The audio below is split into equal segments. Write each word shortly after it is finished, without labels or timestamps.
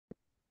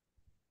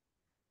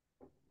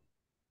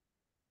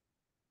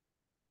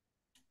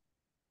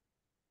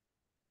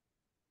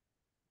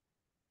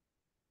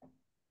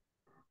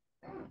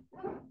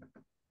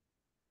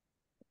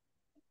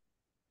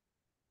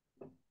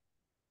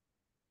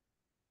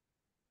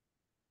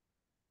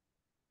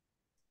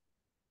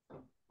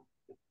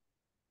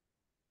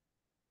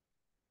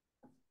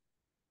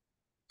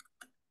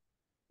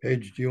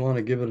Paige, do you want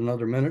to give it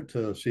another minute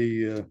to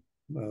see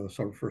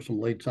for some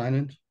late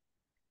sign-ins?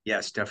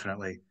 Yes,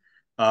 definitely.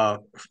 Uh,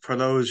 for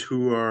those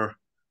who are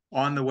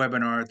on the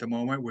webinar at the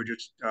moment, we're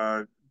just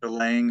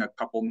delaying a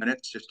couple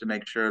minutes just to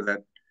make sure that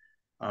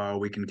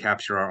we can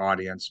capture our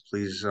audience.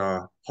 Please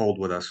hold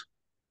with us.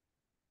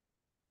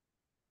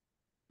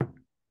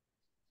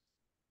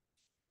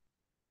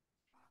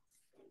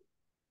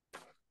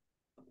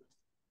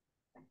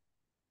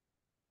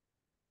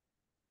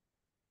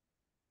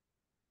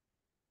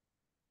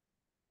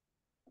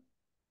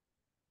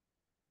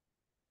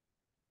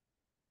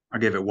 I'll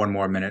give it one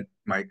more minute,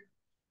 Mike.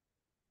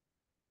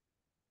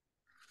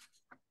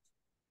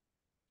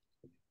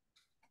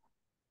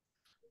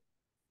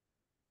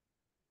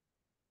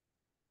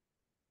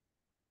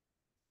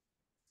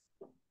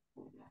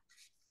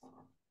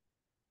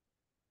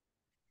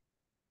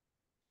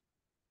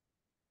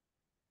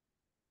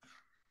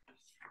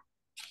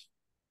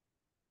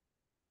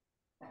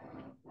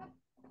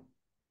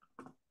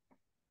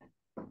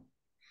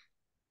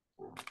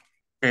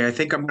 Okay, I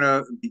think I'm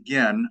going to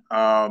begin.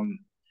 I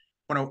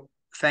want to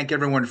thank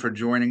everyone for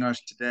joining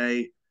us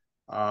today.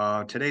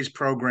 Today's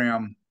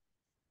program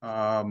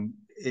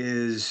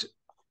is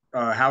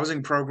a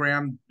housing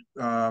program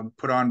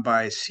put on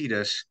by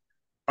CEDAS,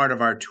 part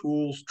of our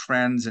Tools,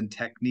 Trends, and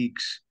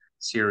Techniques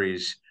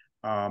series.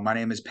 My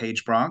name is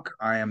Paige Bronk.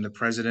 I am the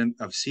president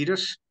of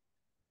CEDAS.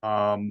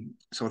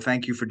 So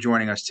thank you for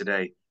joining us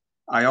today.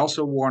 I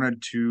also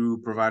wanted to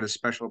provide a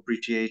special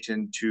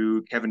appreciation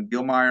to Kevin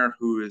Bielmeyer,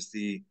 who is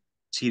the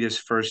CEDAS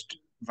first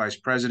vice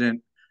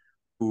president,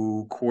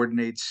 who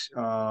coordinates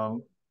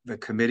the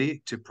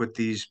committee to put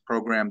these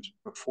programs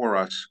before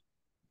us.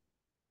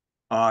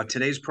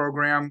 Today's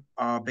program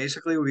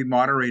basically will be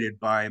moderated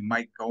by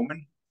Mike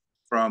Goman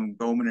from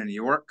Goman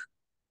York.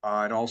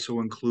 It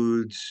also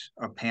includes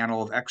a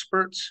panel of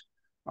experts.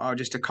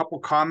 Just a couple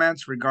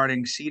comments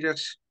regarding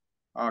CEDAS,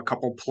 a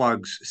couple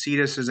plugs.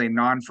 CEDAS is a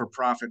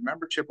non-for-profit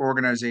membership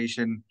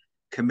organization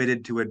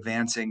committed to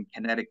advancing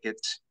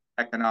Connecticut's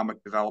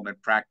economic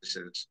development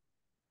practices.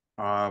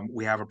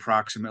 We have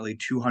approximately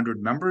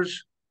 200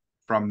 members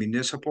from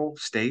municipal,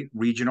 state,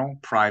 regional,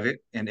 private,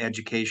 and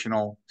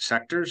educational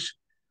sectors.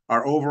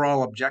 Our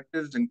overall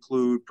objectives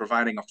include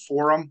providing a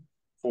forum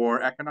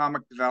for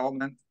economic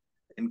development,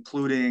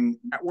 including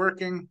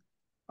networking.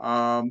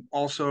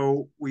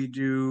 Also,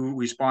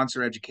 we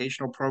sponsor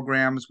educational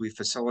programs. We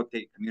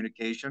facilitate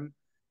communication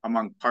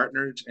among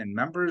partners and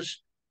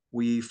members.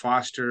 We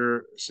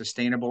foster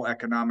sustainable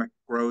economic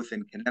growth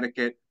in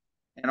Connecticut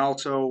and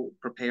also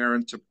prepare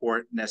and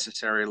support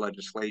necessary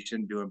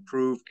legislation to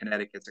improve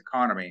Connecticut's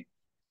economy.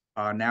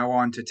 Now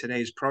on to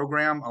today's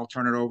program. I'll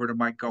turn it over to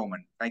Mike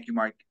Goman. Thank you,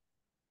 Mike.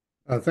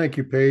 Thank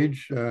you,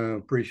 Paige.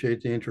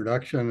 Appreciate the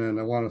introduction, and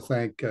I want to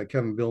thank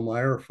Kevin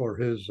Bielmeyer for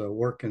his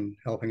work in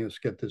helping us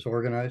get this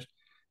organized.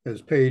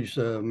 As Paige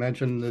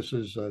mentioned, this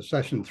is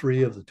session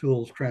 3 of the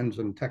Tools, Trends,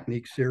 and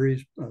Techniques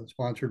series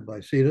sponsored by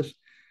CEDAS,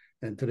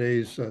 and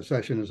today's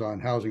session is on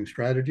housing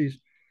strategies.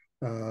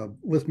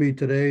 With me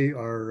today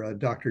are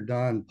Dr.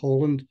 Don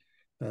Poland.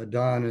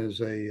 Don is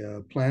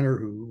a planner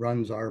who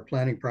runs our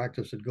planning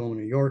practice at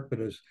Goman York, but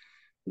is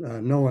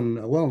well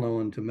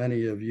known to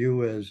many of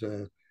you as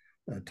a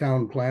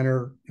town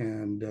planner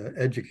and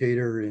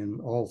educator in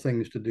all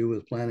things to do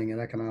with planning and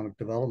economic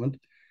development.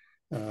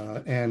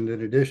 And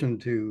in addition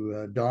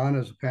to Don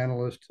as a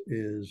panelist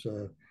is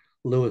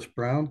Lewis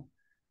Brown.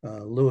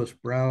 Lewis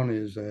Brown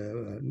is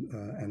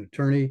an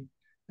attorney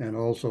and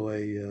also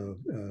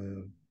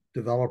a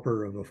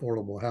developer of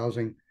affordable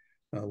housing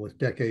with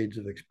decades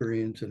of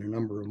experience in a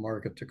number of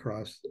markets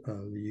across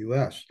the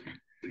U.S.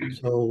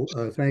 So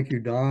thank you,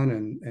 Don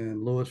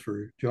and Lewis,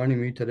 for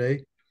joining me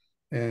today.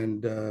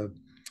 And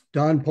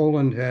Don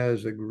Poland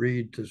has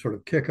agreed to sort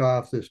of kick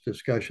off this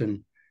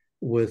discussion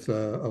with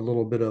a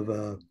little bit of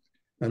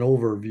an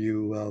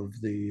overview of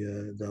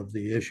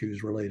the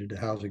issues related to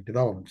housing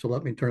development. So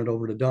let me turn it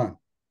over to Don.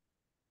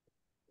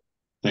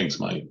 Thanks,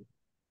 Mike.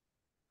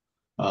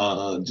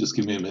 Just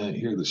give me a minute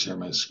here to share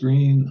my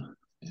screen.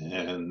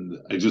 And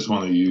I just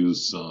want to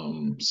use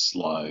some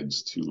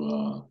slides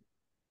to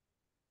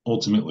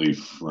ultimately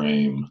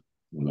frame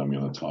what I'm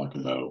going to talk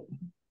about.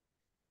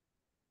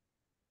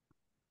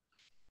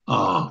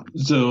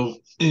 So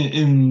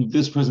in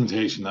this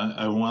presentation,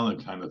 I want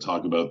to kind of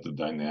talk about the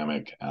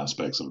dynamic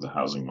aspects of the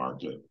housing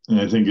market. And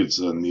I think it's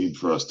a need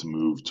for us to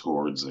move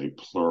towards a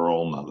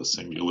plural, not a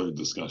singular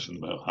discussion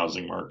about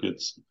housing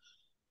markets.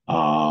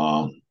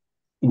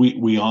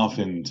 We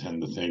often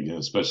tend to think, and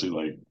especially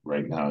like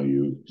right now,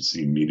 you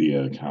see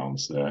media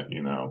accounts that,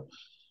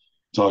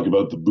 talk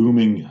about the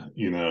booming,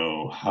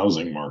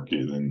 housing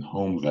market and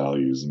home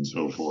values and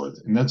so forth.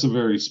 And that's a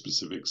very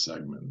specific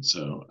segment.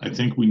 So I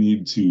think we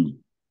need to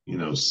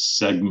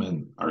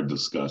segment our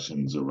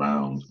discussions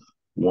around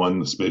one,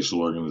 the spatial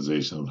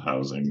organization of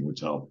housing,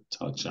 which I'll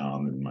touch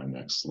on in my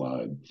next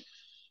slide.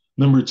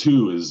 Number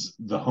 2 is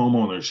the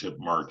homeownership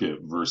market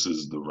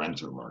versus the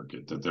renter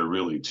market, that they're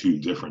really two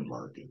different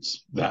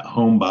markets. That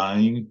home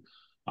buying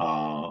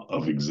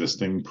of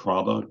existing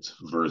product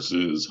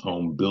versus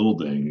home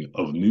building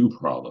of new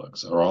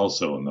products are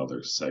also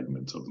another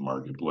segment of the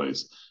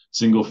marketplace.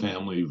 Single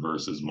family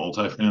versus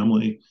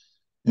multifamily,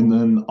 and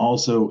then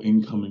also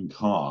income and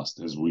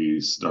cost as we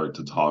start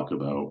to talk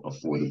about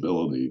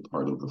affordability,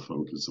 part of the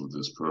focus of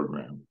this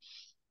program.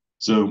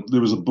 So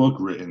there was a book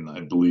written,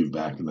 I believe,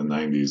 back in the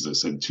 90s that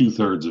said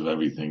 2/3 of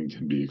everything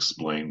can be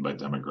explained by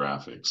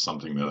demographics,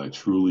 something that I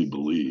truly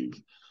believe.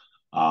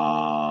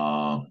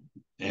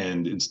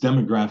 And it's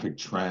demographic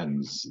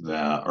trends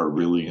that are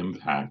really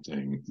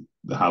impacting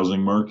the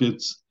housing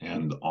markets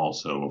and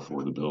also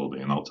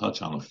affordability. And I'll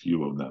touch on a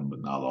few of them,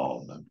 but not all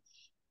of them.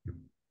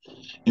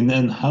 And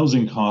then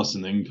housing costs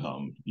and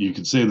income. You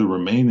could say the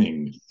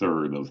remaining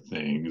third of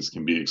things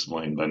can be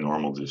explained by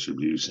normal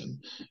distribution.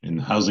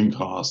 And housing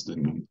cost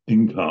and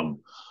income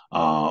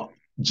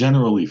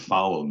generally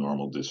follow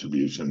normal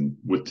distribution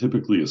with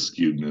typically a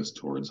skewedness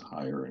towards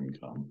higher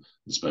income,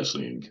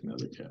 especially in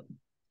Connecticut.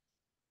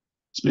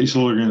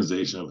 Spatial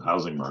organization of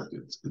housing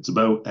markets. It's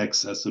about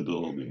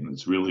accessibility, and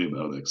it's really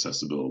about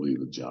accessibility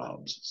to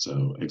jobs.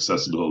 So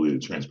accessibility to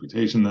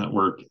transportation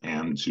network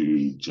and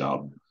to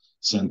job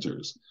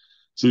centers.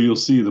 So you'll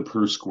see the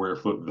per square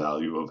foot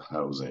value of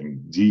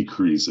housing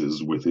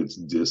decreases with its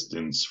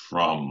distance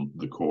from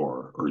the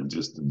core or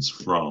distance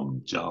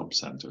from job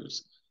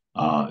centers.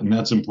 And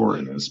that's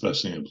important,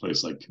 especially in a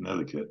place like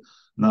Connecticut.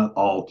 Not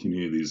all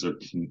communities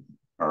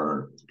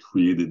are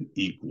created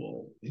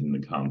equal in the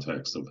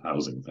context of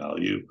housing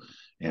value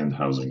and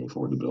housing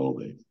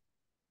affordability.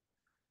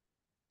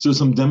 So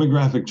some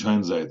demographic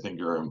trends I think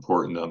are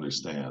important to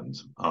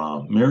understand.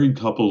 Married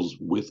couples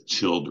with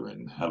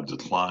children have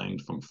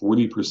declined from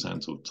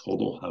 40% of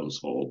total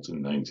households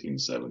in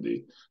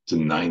 1970 to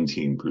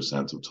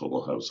 19% of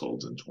total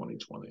households in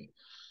 2020.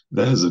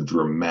 That is a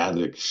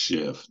dramatic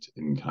shift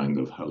in kind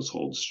of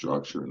household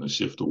structure and a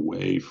shift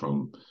away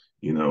from,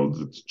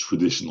 the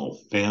traditional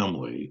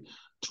family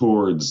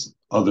towards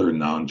other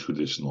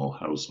non-traditional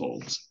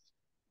households.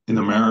 In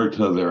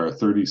America, there are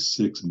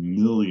 36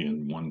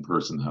 million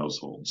one-person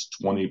households.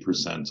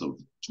 28%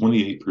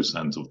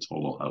 of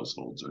total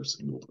households are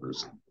single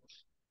person.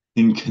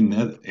 In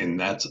Connecticut, and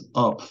that's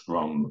up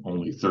from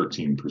only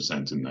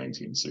 13% in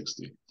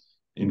 1960.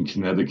 In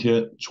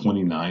Connecticut,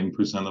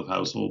 29% of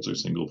households are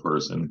single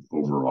person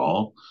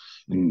overall,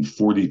 and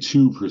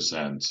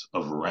 42%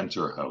 of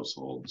renter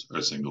households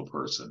are single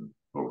person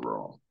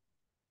overall.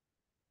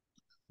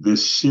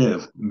 This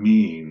shift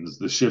means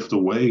the shift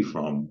away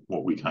from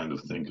what we kind of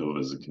think of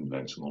as a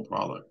conventional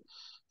product.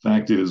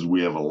 Fact is,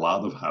 we have a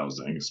lot of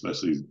housing,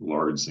 especially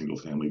large single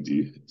family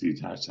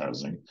detached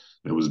housing,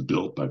 that was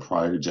built by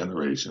prior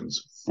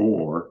generations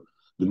for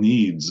the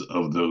needs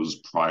of those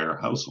prior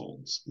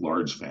households,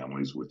 large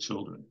families with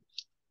children,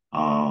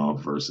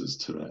 versus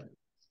today.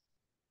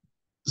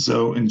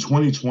 So in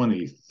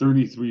 2020,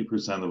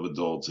 33% of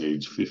adults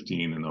age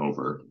 15 and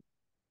over,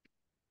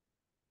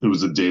 it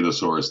was a data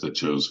source that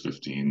chose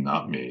 15,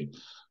 not me,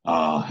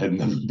 had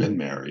never been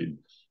married,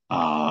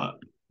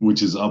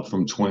 which is up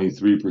from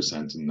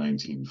 23% in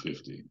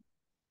 1950.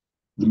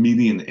 The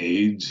median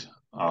age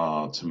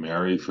to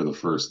marry for the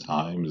first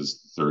time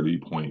is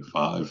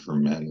 30.5 for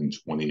men and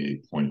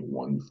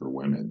 28.1 for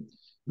women.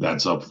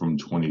 That's up from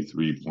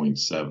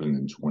 23.7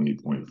 and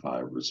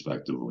 20.5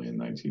 respectively in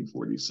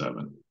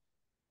 1947.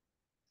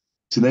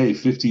 Today,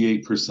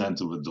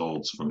 58% of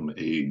adults from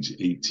age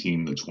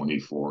 18 to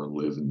 24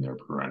 live in their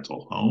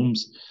parental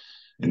homes,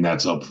 and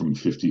that's up from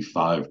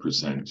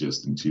 55%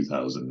 just in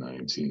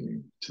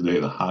 2019. Today,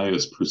 the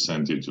highest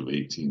percentage of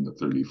 18 to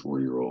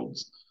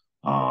 34-year-olds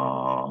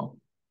are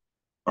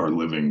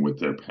living with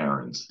their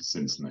parents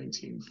since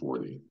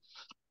 1940.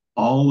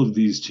 All of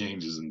these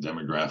changes in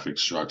demographic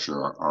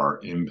structure are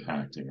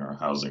impacting our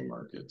housing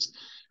markets.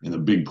 And a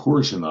big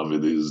portion of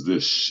it is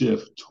this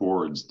shift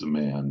towards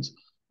demand,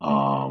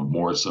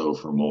 more so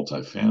for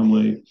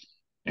multifamily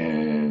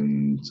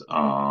and,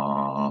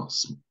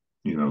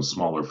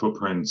 smaller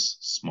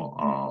footprints,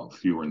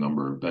 fewer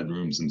number of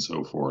bedrooms and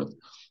so forth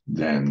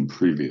than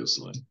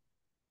previously.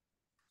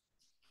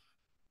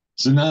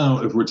 So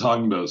now if we're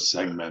talking about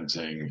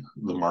segmenting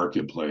the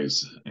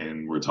marketplace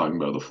and we're talking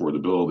about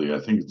affordability, I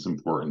think it's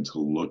important to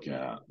look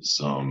at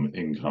some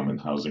income and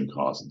housing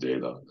cost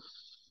data.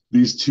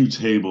 These two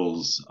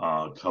tables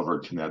cover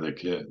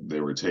Connecticut. They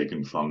were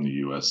taken from the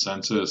US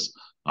Census.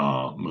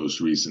 Most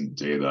recent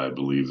data, I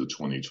believe the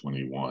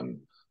 2021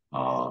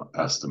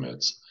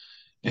 estimates.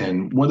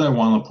 And what I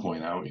want to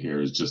point out here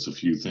is just a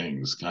few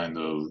things. Kind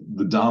of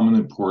the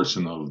dominant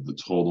portion of the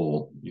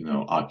total,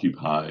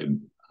 occupied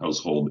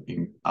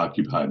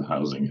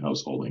housing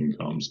household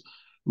incomes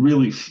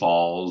really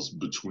falls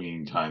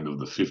between kind of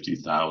the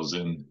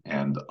 50,000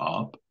 and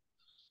up.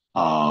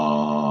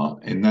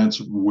 And that's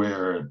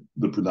where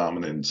the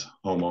predominant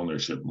home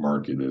ownership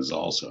market is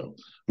also.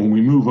 When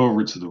we move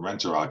over to the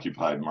renter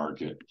occupied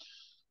market,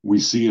 we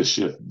see a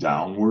shift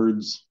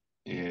downwards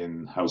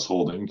in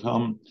household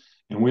income.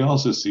 And we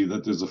also see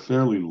that there's a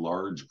fairly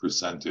large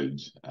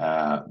percentage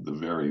at the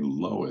very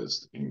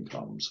lowest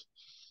incomes.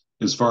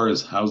 As far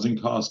as housing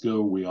costs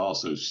go, we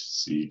also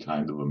see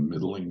kind of a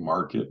middling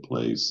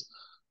marketplace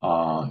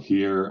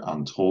here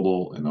on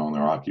total and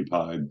owner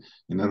occupied,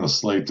 and then a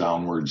slight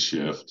downward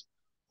shift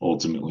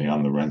ultimately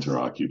on the renter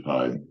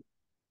occupied.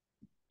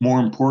 More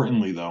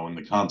importantly, though, in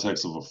the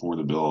context of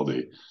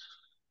affordability,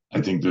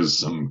 I think there's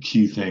some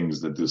key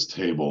things that this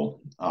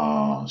table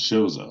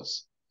shows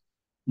us.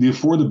 The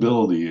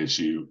affordability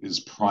issue is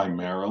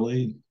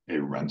primarily a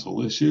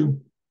rental issue.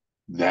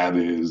 That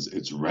is,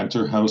 it's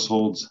renter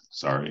households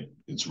that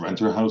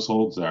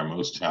are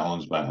most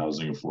challenged by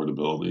housing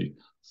affordability,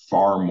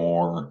 far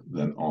more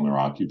than owner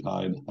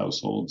occupied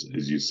households,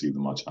 as you see the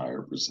much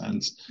higher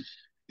percents.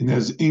 And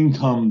as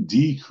income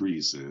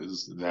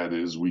decreases, that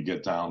is, we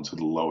get down to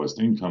the lowest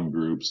income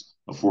groups,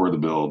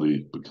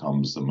 affordability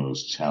becomes the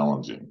most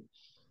challenging.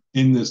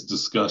 In this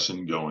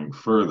discussion going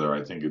further,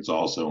 I think it's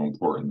also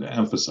important to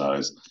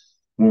emphasize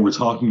when we're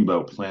talking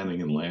about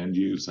planning and land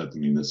use at the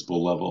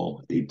municipal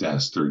level,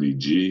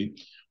 8-30G,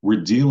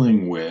 we're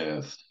dealing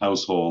with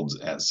households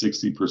at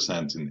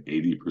 60% and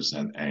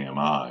 80%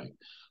 AMI,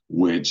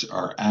 which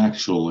are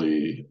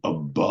actually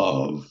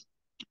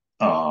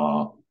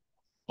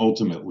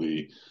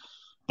ultimately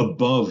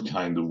above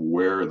kind of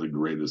where the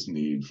greatest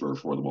need for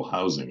affordable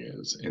housing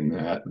is, and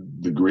that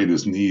the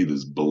greatest need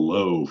is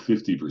below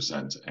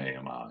 50%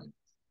 AMI.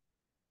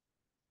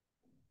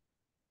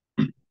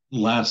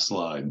 Last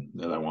slide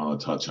that I want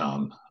to touch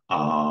on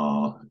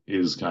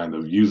is kind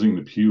of using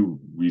the Pew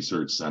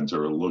Research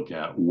Center to look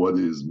at what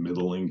is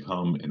middle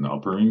income and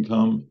upper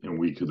income, and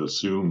we could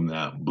assume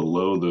that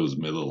below those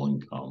middle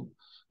income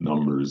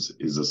numbers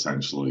is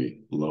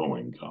essentially low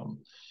income.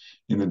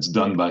 And it's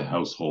done by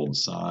household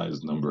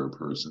size, number of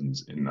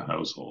persons in the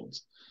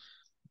households.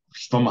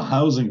 From a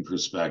housing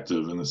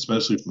perspective, and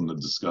especially from the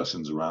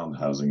discussions around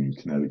housing in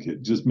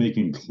Connecticut, just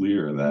making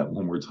clear that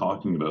when we're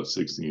talking about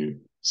 60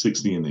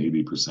 and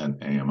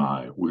 80%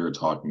 AMI, we're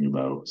talking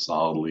about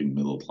solidly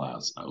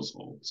middle-class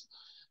households.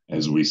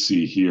 As we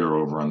see here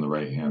over on the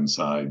right-hand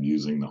side,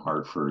 using the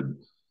Hartford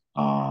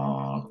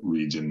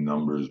region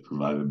numbers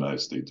provided by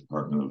State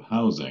Department of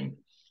Housing,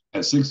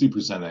 at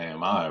 60%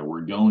 AMI,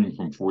 we're going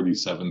from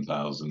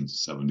 47,000 to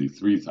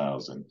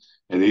 73,000.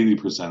 At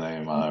 80%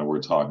 AMI, we're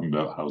talking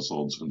about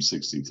households from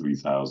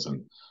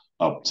 63,000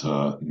 up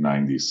to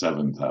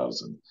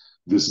 97,000.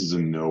 This is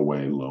in no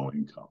way low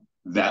income.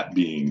 That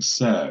being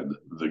said,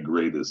 the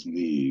greatest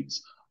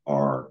needs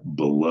are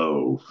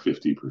below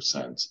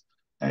 50%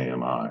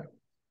 AMI.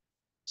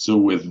 So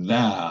with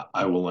that,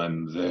 I will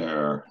end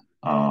there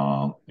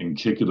and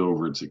kick it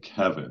over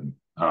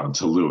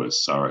to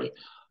Lewis, sorry.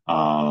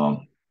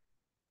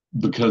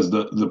 Because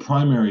the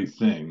primary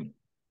thing,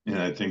 and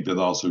I think that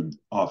also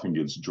often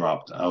gets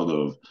dropped out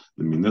of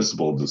the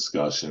municipal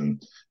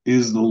discussion,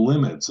 is the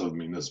limits of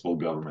municipal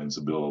government's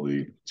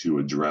ability to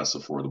address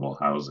affordable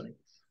housing.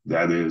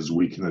 That is,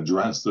 we can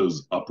address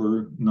those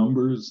upper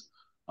numbers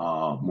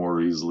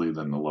more easily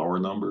than the lower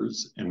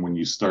numbers. And when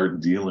you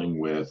start dealing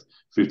with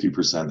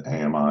 50%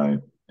 AMI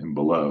and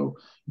below,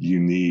 you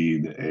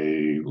need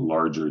a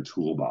larger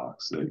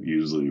toolbox that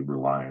usually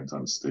reliant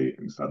on state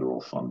and federal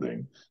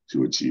funding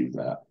to achieve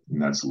that.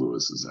 And that's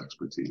Lewis's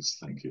expertise.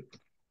 Thank you.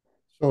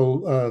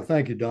 So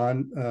thank you,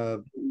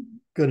 Don.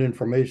 Good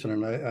information.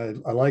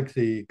 And I like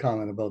the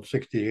comment about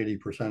 60 to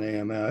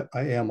 80%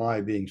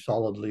 AMI being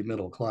solidly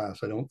middle class.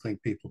 I don't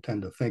think people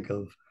tend to think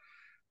of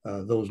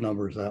those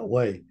numbers that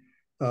way.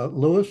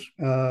 Lewis,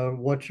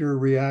 what's your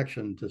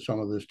reaction to some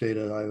of this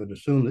data? I would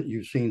assume that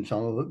you've seen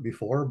some of it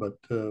before, but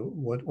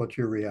what's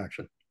your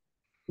reaction?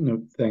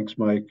 No, thanks,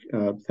 Mike.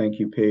 Thank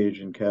you, Paige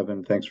and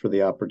Kevin. Thanks for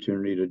the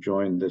opportunity to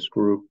join this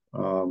group.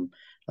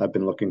 I've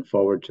been looking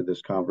forward to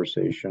this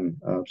conversation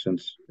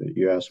since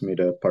you asked me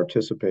to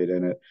participate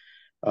in it.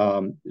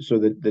 So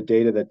the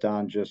data that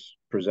Don just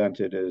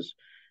presented is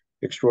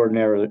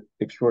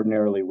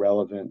extraordinarily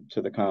relevant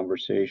to the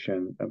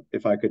conversation.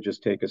 If I could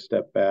just take a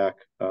step back,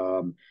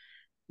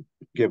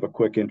 give a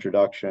quick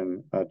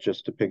introduction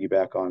just to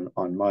piggyback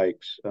on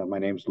Mike's. My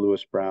name's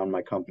Lewis Brown.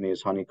 My company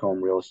is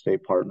Honeycomb Real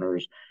Estate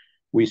Partners.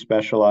 We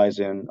specialize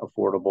in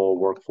affordable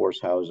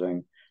workforce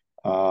housing.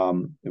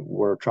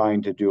 We're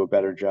trying to do a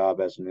better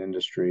job as an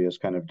industry as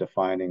kind of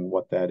defining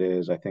what that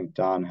is. I think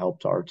Don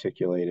helped to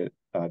articulate it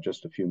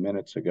just a few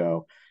minutes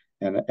ago,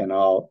 and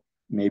I'll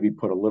maybe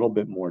put a little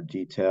bit more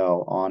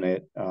detail on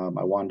it.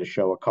 I wanted to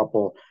show a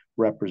couple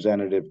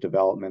representative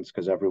developments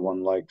because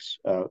everyone likes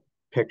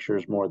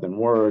pictures more than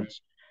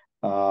words.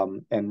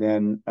 And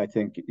then I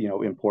think,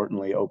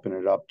 importantly, open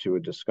it up to a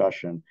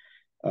discussion.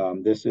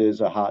 This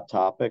is a hot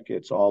topic.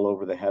 It's all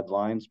over the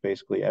headlines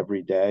basically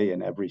every day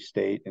in every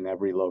state, in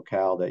every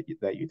locale that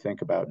you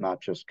think about,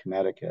 not just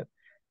Connecticut,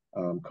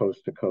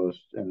 coast to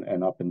coast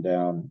and up and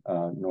down,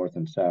 north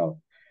and south.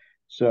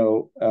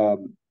 So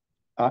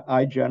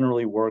I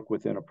generally work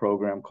within a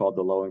program called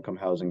the Low Income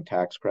Housing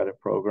Tax Credit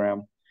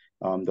Program.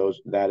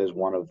 That is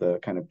one of the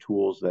kind of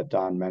tools that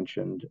Don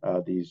mentioned,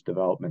 these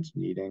developments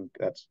needing.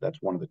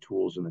 That's one of the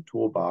tools in the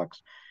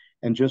toolbox.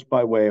 And just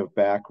by way of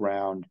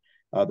background,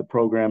 the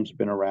program's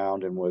been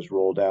around and was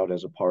rolled out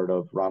as a part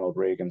of Ronald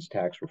Reagan's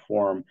tax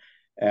reform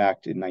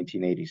Act in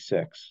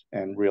 1986.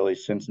 And really,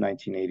 since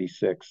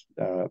 1986,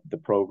 the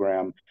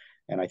program,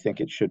 and I think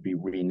it should be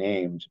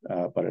renamed,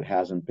 but it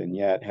hasn't been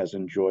yet, has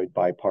enjoyed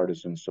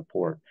bipartisan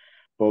support.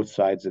 Both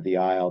sides of the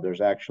aisle.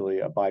 There's actually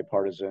a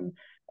bipartisan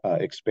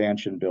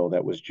expansion bill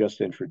that was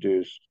just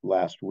introduced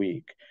last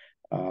week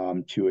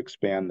to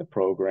expand the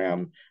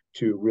program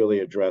to really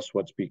address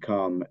what's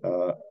become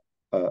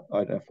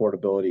an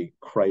affordability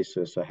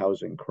crisis, a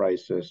housing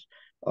crisis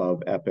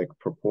of epic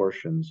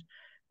proportions.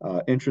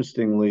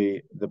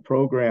 Interestingly, the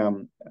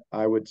program,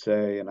 I would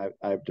say, and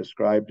I've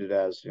described it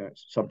as,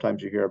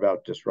 sometimes you hear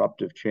about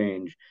disruptive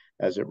change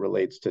as it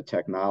relates to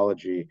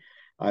technology.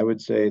 I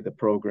would say the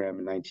program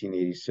in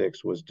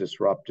 1986 was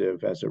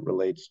disruptive as it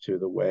relates to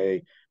the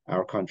way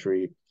our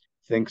country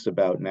thinks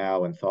about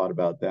now and thought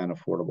about then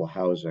affordable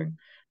housing.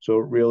 So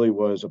it really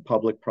was a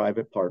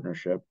public-private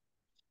partnership.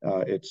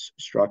 It's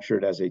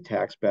structured as a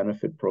tax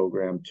benefit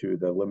program to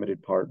the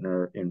limited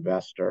partner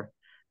investor.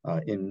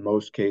 In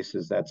most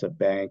cases, that's a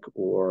bank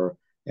or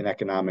an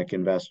economic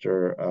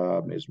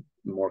investor, is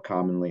more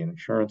commonly an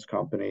insurance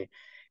company.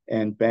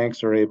 And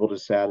banks are able to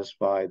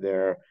satisfy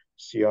their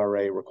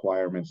CRA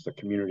requirements, the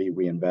Community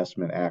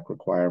Reinvestment Act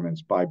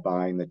requirements, by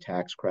buying the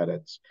tax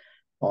credits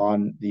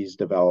on these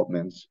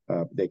developments.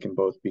 They can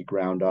both be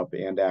ground up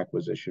and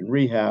acquisition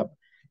rehab.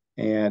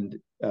 And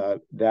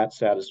that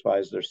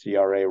satisfies their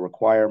CRA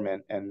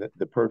requirement, and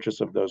the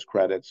purchase of those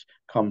credits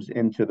comes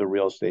into the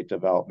real estate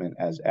development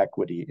as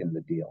equity in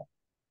the deal.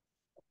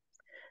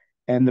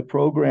 And the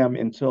program,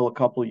 until a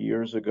couple of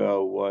years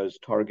ago, was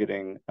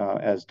targeting,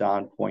 as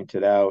Don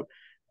pointed out,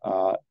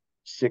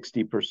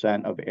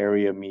 60% of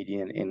area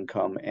median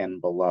income and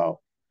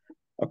below.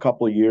 A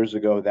couple of years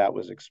ago, that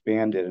was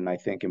expanded, and I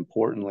think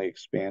importantly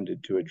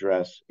expanded to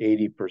address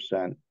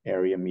 80%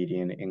 area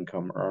median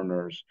income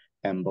earners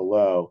and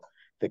below.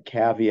 The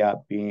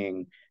caveat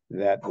being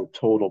that the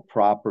total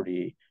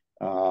property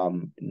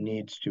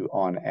needs to,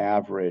 on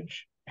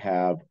average,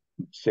 have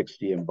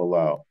 60 and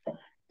below.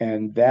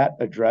 And that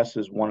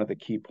addresses one of the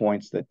key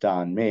points that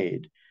Don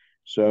made.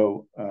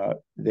 So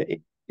HUD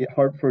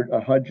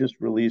just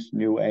released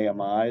new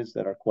AMIs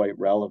that are quite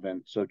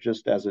relevant. So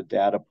just as a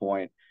data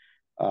point,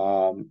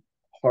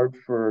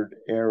 Hartford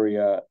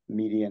area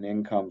median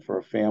income for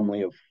a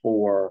family of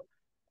four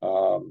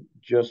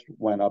just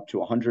went up to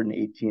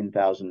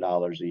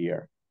 $118,000 a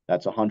year.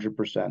 That's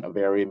 100% of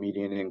area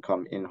median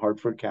income in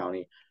Hartford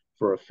County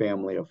for a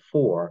family of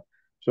four.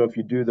 So if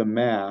you do the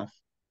math,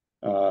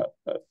 a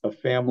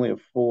family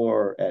of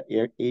four at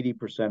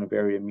 80% of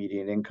area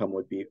median income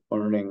would be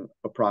earning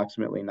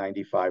approximately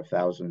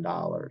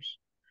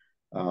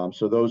 $95,000.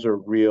 So those are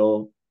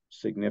real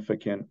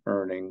significant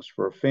earnings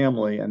for a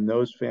family, and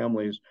those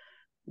families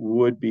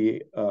would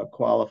be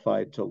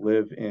qualified to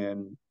live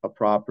in a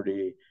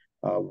property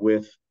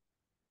with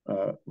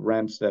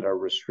rents that are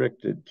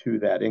restricted to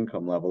that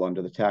income level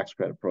under the tax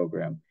credit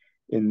program.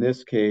 In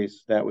this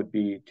case, that would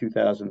be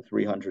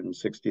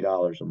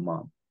 $2,360 a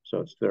month. So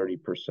it's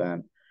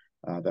 30%.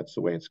 That's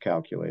the way it's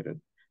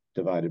calculated,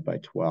 divided by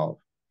 12.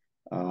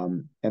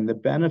 And the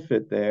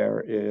benefit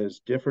there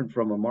is different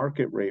from a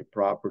market rate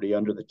property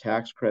under the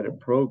tax credit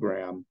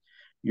program.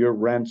 Your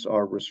rents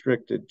are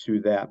restricted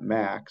to that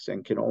max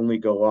and can only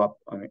go up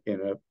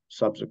in a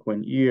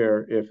subsequent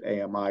year if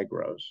AMI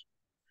grows.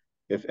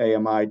 If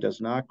AMI does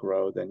not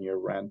grow, then your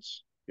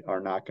rents are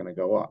not going to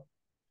go up.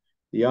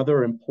 The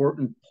other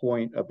important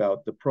point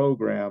about the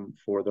program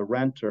for the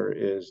renter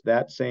is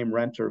that same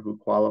renter who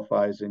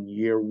qualifies in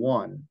year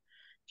one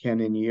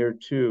can in year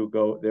two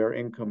their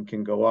income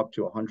can go up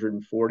to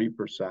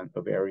 140%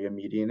 of area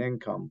median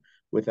income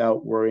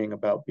without worrying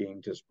about being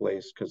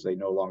displaced because they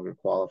no longer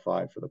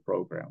qualify for the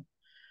program.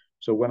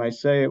 So when I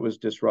say it was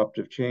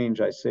disruptive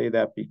change, I say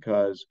that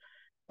because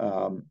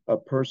a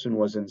person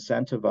was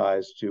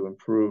incentivized to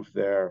improve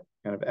their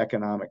kind of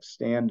economic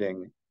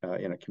standing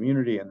in a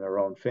community and their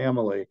own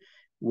family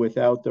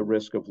without the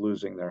risk of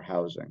losing their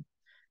housing.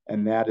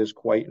 And that is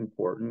quite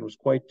important. It was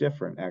quite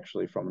different,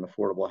 actually, from an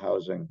affordable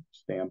housing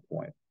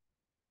standpoint.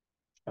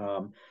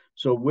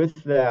 So with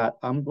that,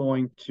 I'm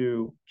going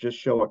to just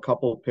show a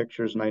couple of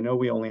pictures, and I know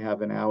we only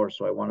have an hour,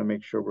 so I want to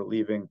make sure we're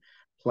leaving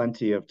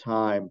plenty of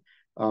time.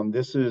 I'm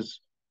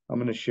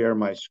going to share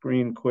my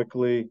screen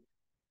quickly.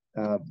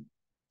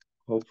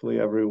 Hopefully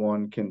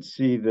everyone can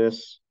see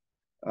this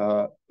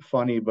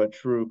funny but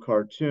true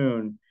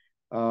cartoon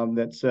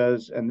that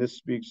says, and this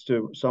speaks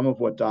to some of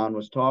what Don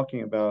was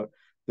talking about,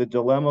 the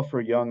dilemma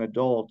for young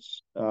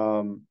adults.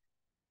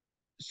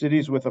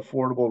 Cities with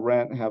affordable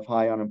rent have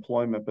high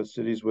unemployment, but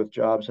cities with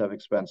jobs have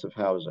expensive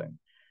housing.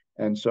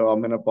 And so I'm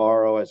going to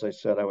borrow, as I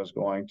said I was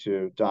going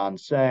to, Don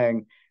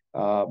saying,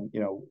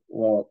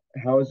 well,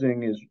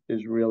 housing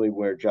is really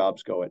where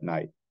jobs go at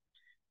night.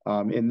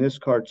 In this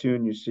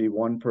cartoon, you see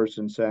one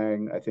person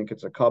saying, I think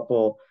it's a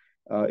couple,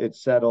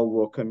 it's settled,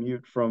 we'll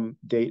commute from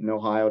Dayton,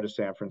 Ohio to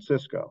San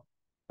Francisco.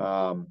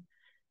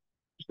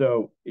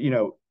 So,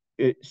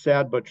 it's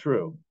sad but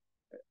true.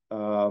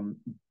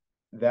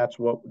 That's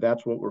what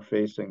we're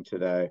facing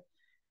today.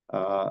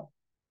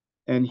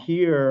 And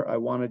here I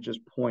want to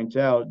just point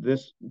out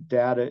this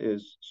data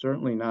is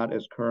certainly not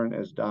as current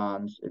as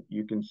Don's.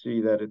 You can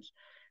see that it's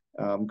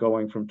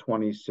going from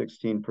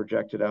 2016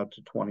 projected out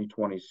to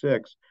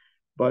 2026.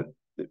 But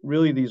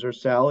really, these are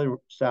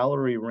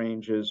salary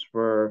ranges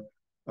for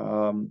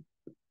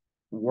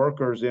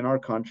workers in our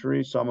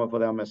country, some of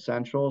them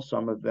essential,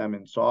 some of them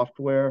in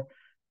software.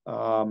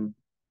 And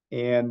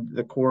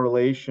the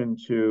correlation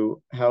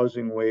to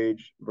housing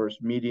wage versus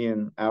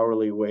median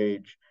hourly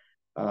wage,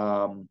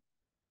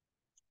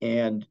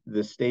 and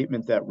the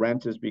statement that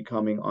rent is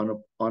becoming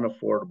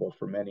unaffordable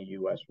for many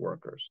U.S.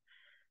 workers.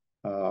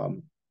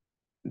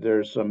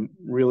 There's some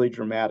really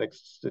dramatic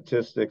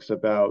statistics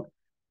about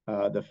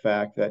the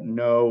fact that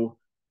no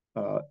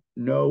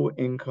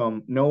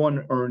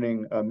one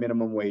earning a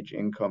minimum wage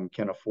income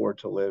can afford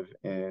to live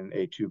in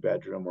a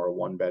 2-bedroom or a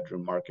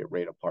 1-bedroom market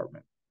rate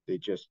apartment.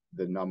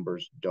 The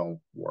numbers don't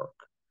work.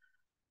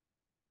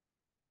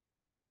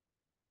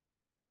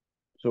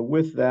 So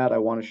with that, I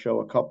want to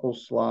show a couple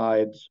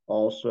slides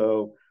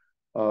also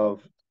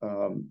of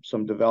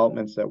some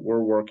developments that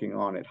we're working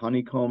on at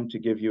Honeycomb to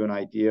give you an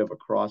idea of a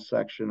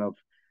cross-section of,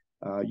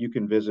 you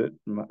can visit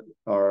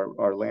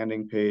our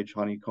landing page,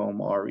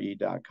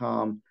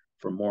 honeycombre.com,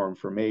 for more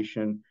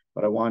information.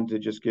 But I wanted to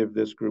just give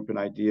this group an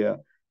idea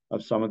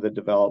of some of the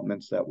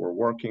developments that we're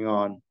working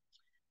on.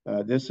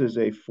 This is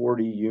a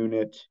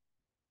 40-unit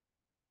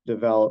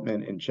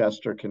development in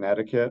Chester,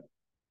 Connecticut.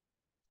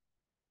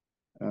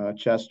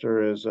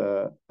 Chester is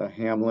a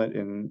hamlet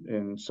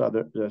in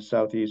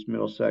southeast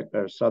Middlesex,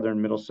 or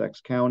southern Middlesex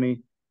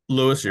County.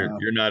 Louis,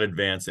 you're not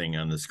advancing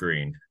on the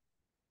screen.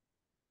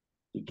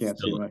 You can't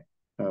see my.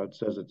 Oh, it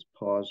says it's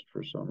paused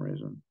for some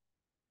reason.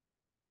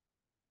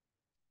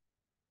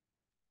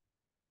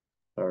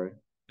 Sorry.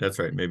 That's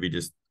right. Maybe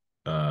just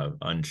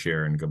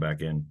unshare and go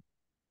back in.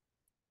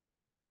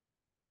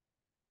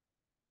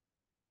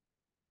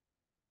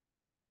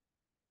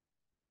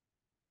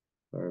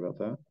 Sorry about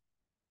that.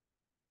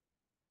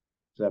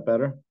 Is that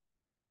better?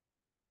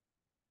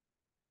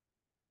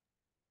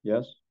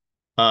 Yes.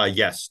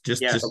 Yes.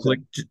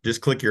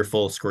 Just click your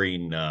full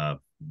screen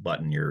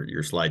button,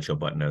 your slideshow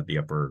button at the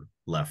upper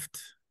left.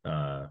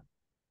 The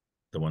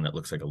one that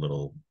looks like a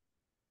little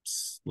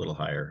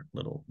higher,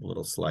 little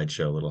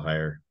slideshow, a little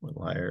higher.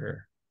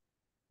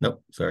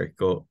 Nope, sorry.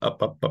 Go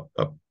up.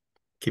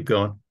 Keep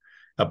going.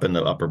 Up in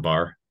the upper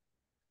bar.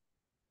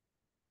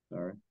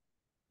 Sorry. A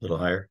little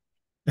higher.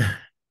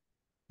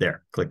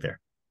 There. Click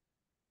there.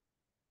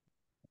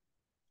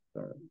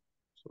 Sorry.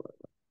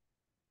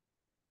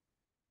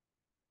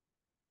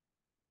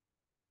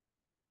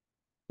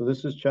 So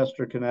this is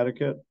Chester,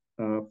 Connecticut,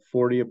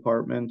 40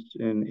 apartments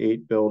in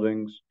 8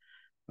 buildings.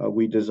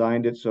 We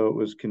designed it so it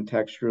was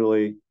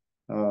contextually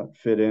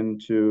fit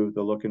into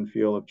the look and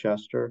feel of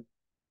Chester.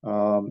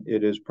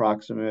 It is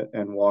proximate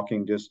and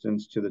walking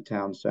distance to the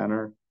town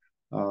center.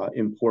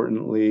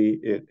 Importantly,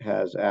 it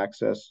has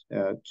access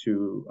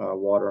to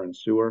water and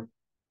sewer,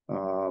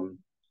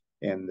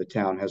 and the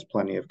town has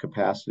plenty of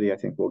capacity. I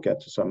think we'll get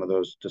to some of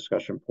those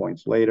discussion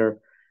points later.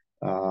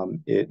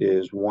 It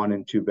is 1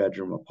 and 2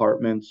 bedroom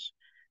apartments.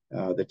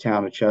 The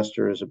town of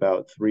Chester is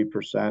about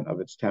 3% of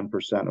its 10%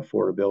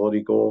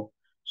 affordability goal.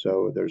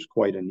 So there's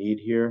quite a need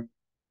here.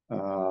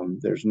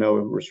 There's no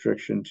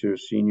restriction to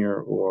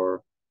senior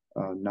or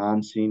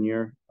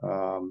non-senior.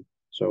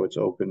 So it's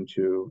open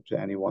to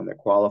anyone that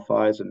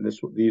qualifies. And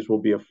these will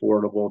be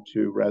affordable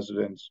to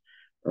residents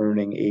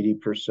earning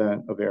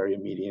 80% of area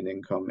median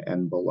income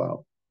and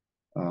below,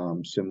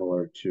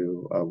 similar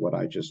to what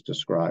I just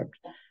described.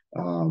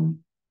 The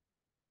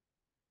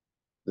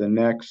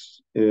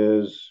next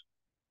is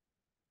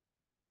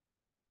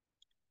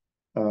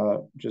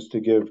just to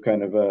give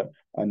kind of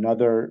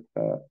another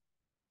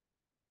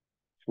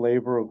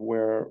flavor of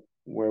where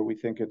we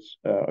think it's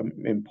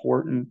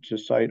important to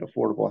cite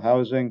affordable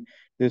housing.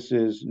 This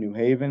is New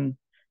Haven.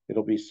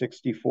 It'll be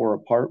 64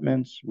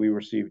 apartments. We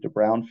received a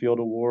Brownfield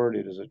Award.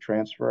 It is a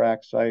Transfer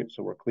Act site,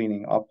 so we're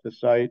cleaning up the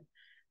site.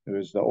 It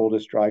was the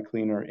oldest dry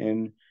cleaner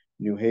in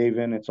New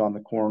Haven. It's on the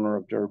corner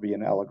of Derby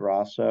and El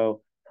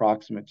Grasso,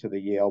 proximate to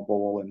the Yale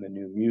Bowl and the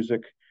new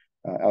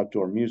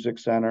outdoor music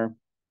center.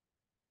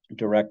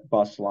 Direct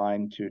bus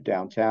line to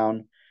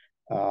downtown,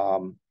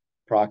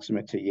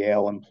 proximate to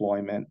Yale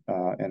employment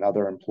and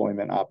other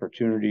employment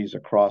opportunities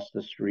across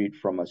the street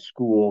from a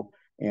school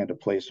and a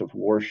place of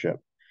worship.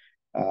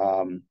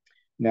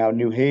 Now,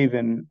 New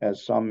Haven,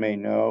 as some may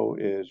know,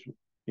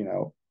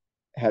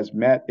 has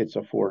met its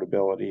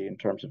affordability in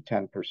terms of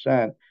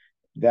 10%.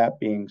 That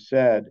being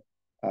said,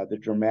 the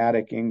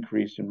dramatic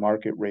increase in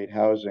market rate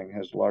housing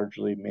has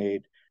largely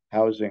made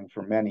housing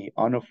for many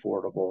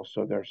unaffordable.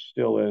 So there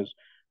still is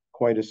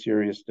quite a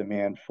serious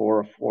demand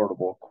for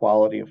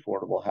quality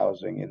affordable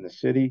housing in the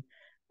city.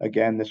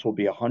 Again, this will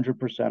be 100%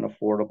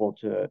 affordable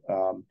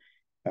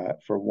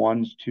for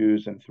 1s,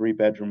 2s, and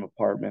 3-bedroom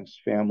apartments,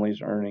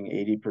 families earning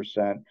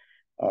 80%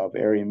 of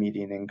area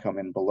median income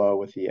and below,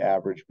 with the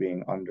average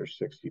being under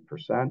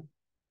 60%.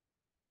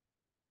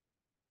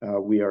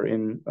 We are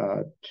in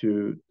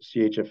to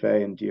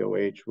CHFA and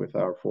DOH with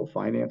our full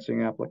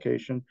financing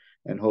application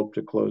and hope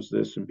to close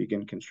this and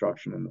begin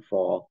construction in the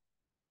fall.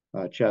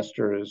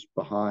 Chester is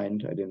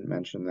behind. I didn't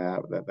mention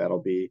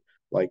that'll be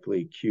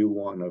likely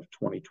Q1 of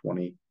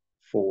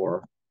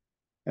 2024.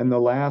 And the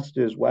last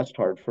is West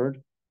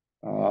Hartford.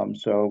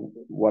 So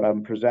what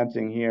I'm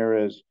presenting here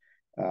is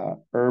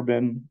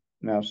urban,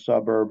 now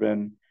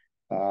suburban.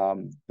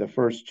 The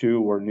first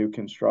two were new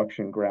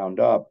construction ground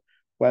up.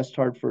 West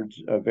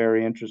Hartford's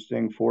very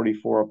interesting,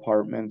 44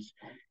 apartments.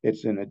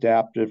 It's an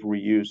adaptive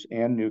reuse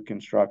and new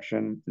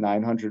construction,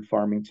 900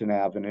 Farmington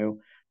Avenue.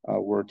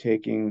 We're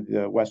taking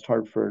the West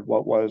Hartford,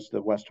 what is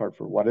the West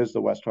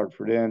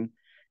Hartford Inn,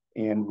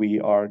 and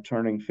we are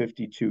turning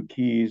 52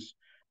 keys,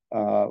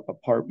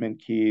 apartment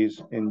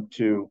keys,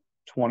 into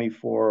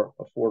 24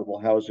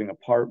 affordable housing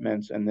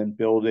apartments, and then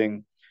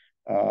building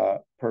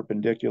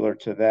perpendicular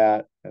to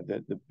that,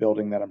 the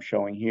building that I'm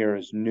showing here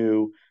is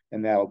new,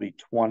 and that'll be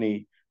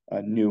 20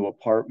 new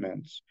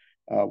apartments.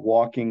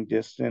 Walking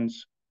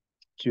distance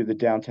to the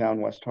downtown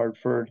West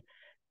Hartford,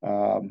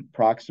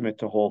 proximate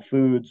to Whole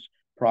Foods,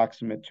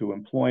 proximate to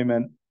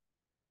employment,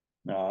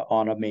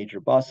 on a major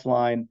bus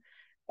line.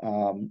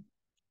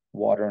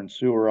 Water and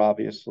sewer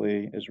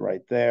obviously is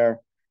right there.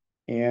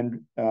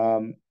 And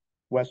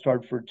West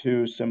Hartford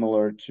too,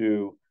 similar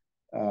to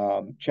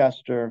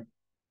Chester,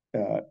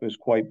 is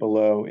quite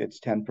below its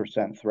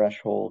 10%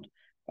 threshold.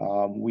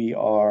 We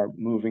are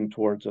moving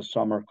towards a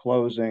summer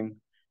closing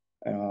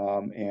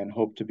and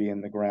hope to be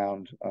in the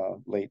ground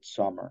late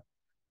summer.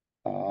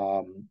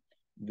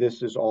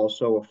 This is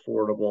also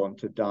affordable, and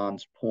to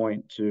Don's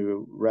point,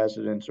 to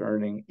residents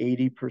earning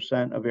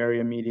 80% of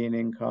area median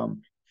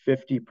income,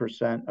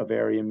 50% of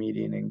area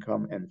median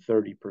income, and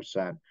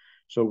 30%.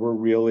 So we're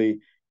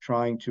really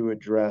trying to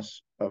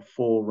address a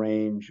full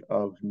range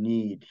of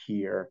need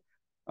here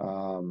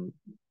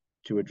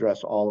to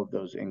address all of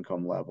those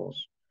income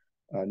levels.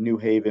 New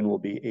Haven will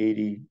be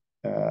 80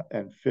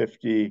 and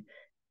 50,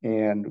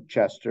 and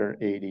Chester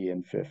 80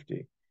 and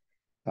 50.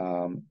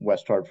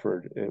 West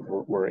Hartford,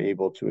 we're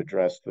able to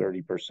address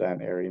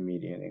 30% area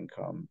median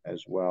income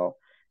as well.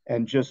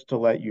 And just to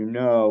let you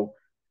know,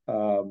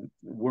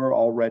 we're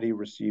already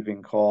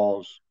receiving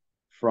calls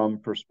from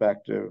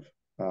prospective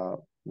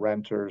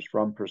renters,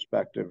 from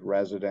prospective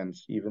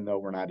residents, even though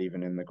we're not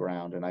even in the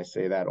ground. And I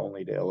say that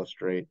only to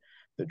illustrate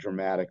the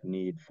dramatic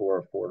need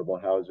for affordable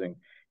housing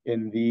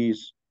in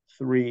these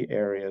three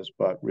areas,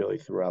 but really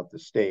throughout the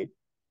state.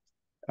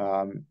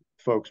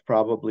 Folks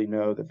probably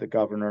know that the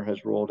governor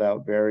has rolled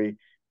out very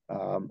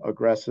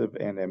aggressive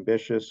and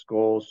ambitious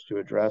goals to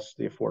address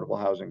the affordable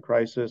housing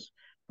crisis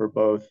for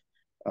both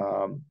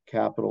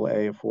capital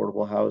A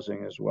affordable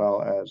housing, as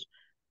well as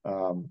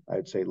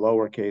I'd say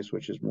lowercase,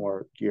 which is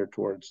more geared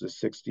towards the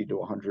 60 to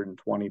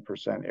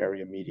 120%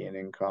 area median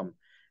income.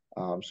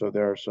 So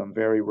there are some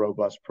very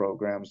robust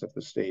programs that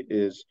the state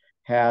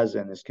has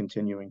and is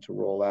continuing to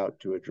roll out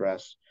to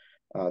address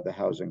the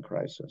housing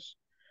crisis.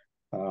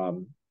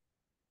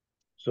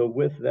 So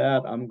with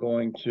that, I'm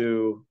going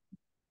to,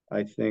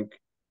 I think,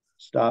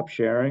 stop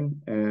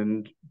sharing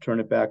and turn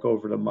it back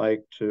over to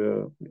Mike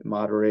to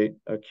moderate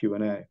a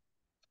Q&A.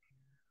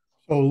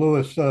 So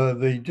Louis,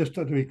 just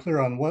to be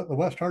clear on what the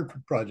West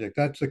Hartford project,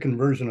 that's a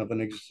conversion of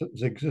an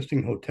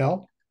existing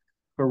hotel?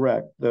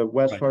 Correct. The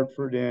West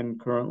Hartford Inn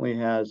currently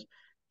has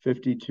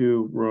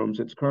 52 rooms.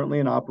 It's currently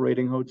an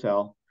operating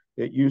hotel.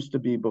 It used to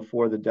be,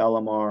 before the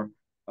Delamar,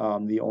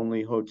 the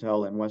only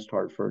hotel in West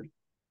Hartford.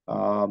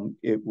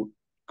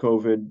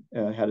 COVID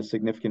had a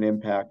significant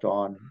impact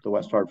on the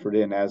West Hartford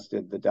Inn, as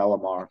did the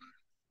Delamar.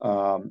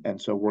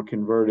 And so we're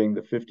converting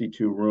the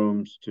 52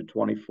 rooms to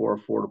 24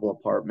 affordable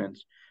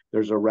apartments.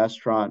 There's a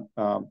restaurant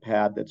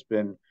pad that's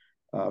been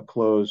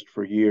closed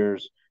for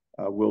years.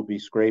 We'll be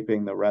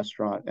scraping the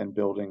restaurant and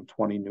building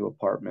 20 new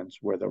apartments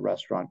where the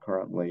restaurant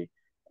currently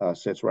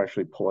sits. We're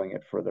actually pulling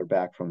it further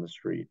back from the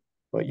street.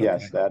 But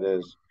yes, that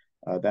is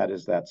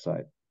that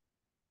site.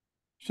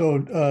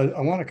 So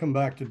I want to come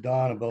back to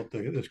Don about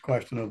this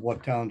question of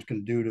what towns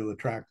can do to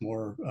attract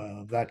more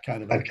that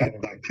kind of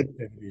activity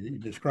you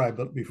described.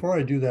 But before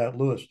I do that,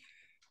 Louis,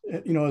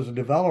 as a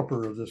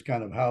developer of this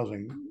kind of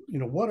housing,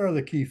 what are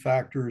the key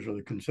factors or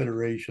the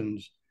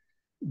considerations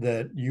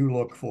that you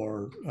look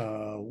for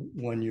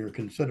when you're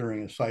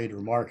considering a site or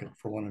market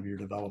for one of your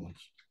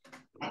developments?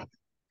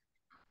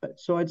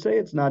 So I'd say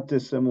it's not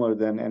dissimilar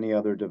than any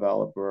other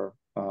developer.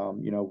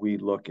 We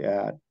look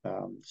at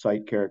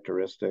site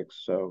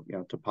characteristics, so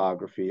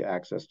topography,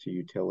 access to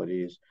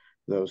utilities,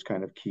 those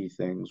kind of key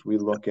things. We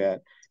look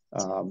at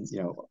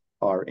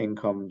our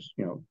incomes,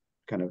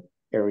 kind of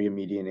area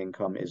median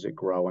income, is it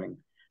growing?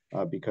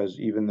 Because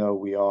even though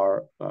we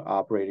are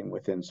operating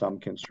within some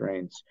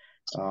constraints,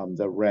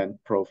 the rent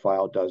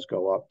profile does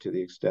go up to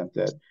the extent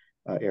that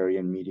area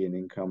and median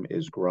income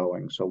is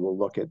growing. So we'll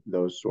look at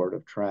those sort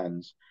of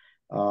trends.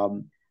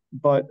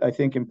 But I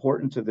think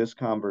important to this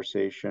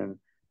conversation,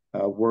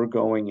 we're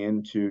going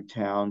into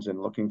towns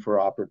and looking for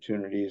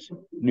opportunities.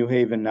 New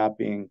Haven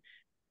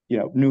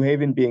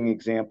being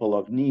example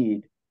of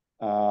need,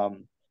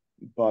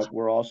 but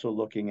we're also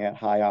looking at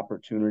high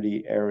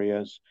opportunity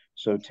areas.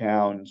 So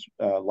towns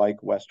like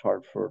West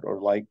Hartford or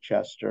like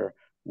Chester,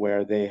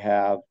 where they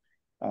have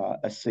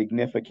a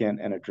significant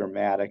and a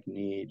dramatic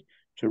need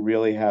to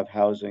really have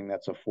housing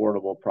that's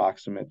affordable,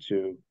 proximate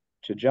to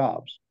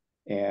jobs.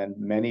 And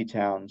many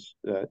towns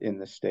in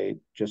the state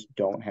just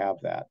don't have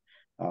that,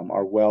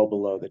 are well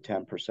below the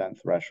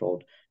 10%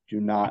 threshold, do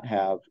not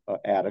have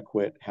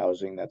adequate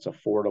housing that's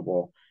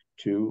affordable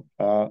to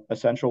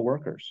essential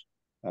workers,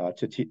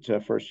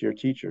 to first-year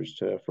teachers,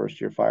 to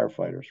first-year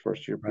firefighters,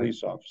 first-year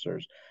police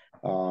officers,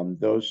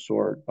 those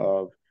sort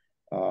of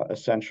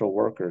essential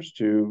workers,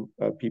 to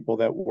people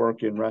that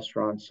work in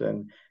restaurants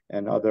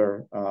and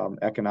other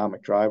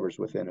economic drivers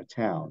within a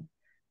town.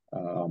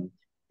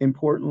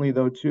 Importantly,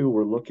 though, too,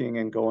 we're looking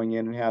and going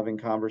in and having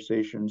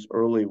conversations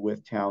early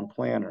with town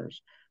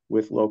planners,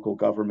 with local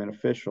government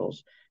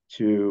officials,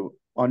 to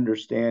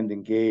understand,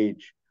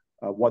 engage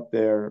what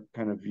their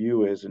kind of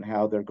view is and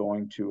how they're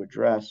going to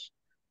address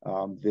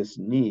this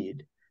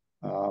need.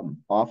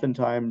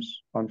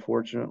 Oftentimes,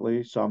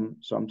 unfortunately, some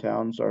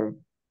towns are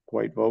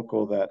quite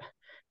vocal that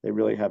they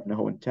really have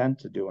no intent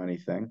to do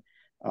anything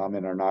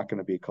and are not going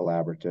to be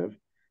collaborative.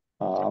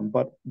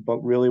 But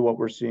really what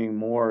we're seeing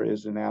more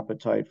is an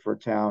appetite for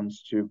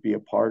towns to be a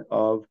part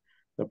of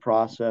the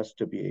process,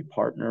 to be a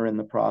partner in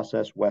the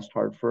process. West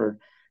Hartford,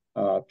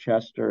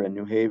 Chester, and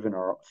New Haven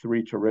are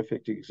three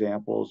terrific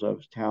examples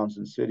of towns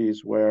and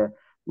cities where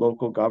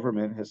local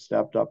government has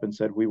stepped up and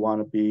said, we want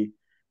to be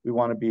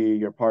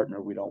your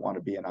partner. We don't want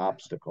to be an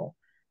obstacle.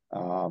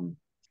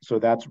 So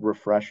that's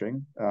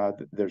refreshing.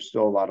 There's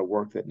still a lot of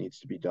work that needs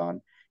to be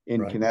done.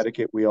 In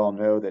Connecticut, we all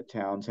know that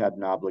towns had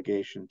an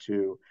obligation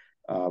to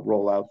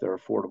roll out their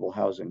affordable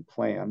housing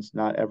plans.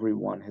 Not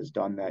everyone has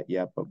done that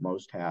yet, but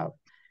most have.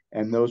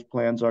 And those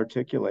plans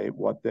articulate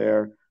what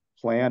their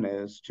plan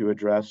is to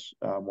address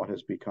what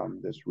has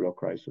become this real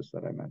crisis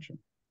that I mentioned.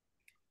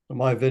 So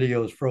my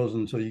video is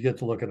frozen, so you get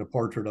to look at a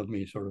portrait of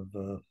me sort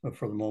of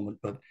for the moment.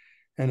 But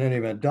in any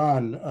event,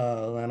 Don,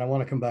 and I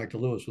want to come back to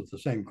Lewis with the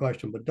same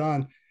question, but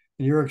Don,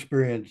 in your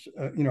experience,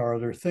 are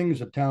there things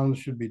that towns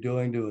should be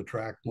doing to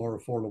attract more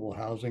affordable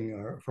housing?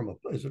 Or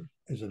is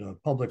it a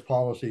public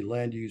policy,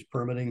 land use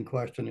permitting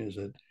question? Is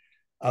it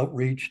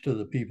outreach to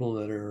the people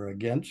that are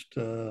against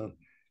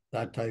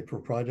that type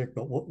of project?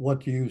 But what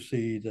do you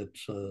see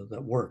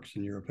that works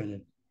in your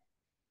opinion?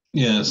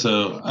 Yeah,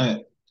 so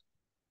I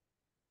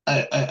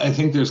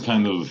think there's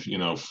kind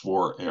of,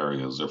 four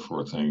areas or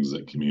four things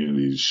that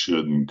communities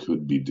should and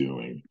could be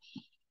doing.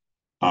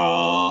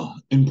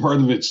 And part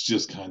of it's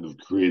just kind of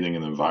creating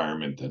an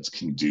environment that's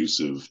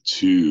conducive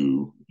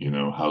to,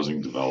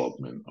 housing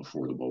development,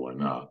 affordable or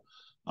not.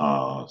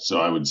 So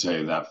I would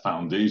say that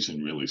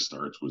foundation really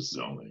starts with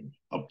zoning,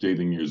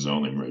 updating your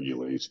zoning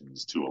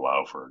regulations to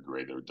allow for a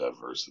greater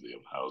diversity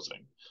of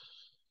housing.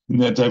 And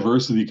that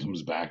diversity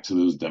comes back to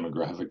those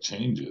demographic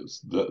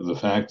changes. The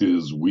fact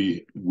is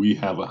we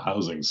have a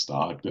housing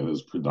stock that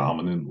is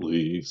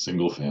predominantly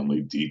single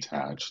family,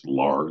 detached,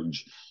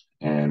 large,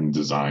 and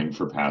designed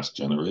for past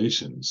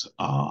generations.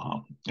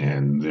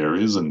 And there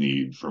is a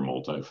need for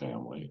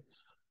multifamily.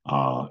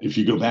 If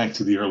you go back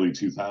to the early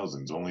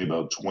 2000s, only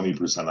about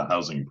 20% of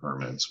housing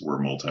permits were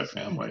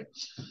multifamily.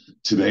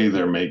 Today,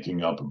 they're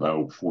making up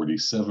about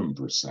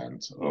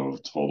 47%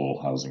 of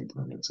total housing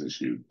permits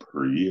issued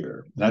per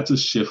year. That's a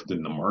shift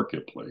in the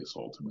marketplace,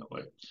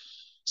 ultimately.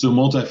 So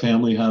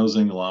multifamily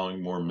housing,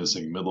 allowing more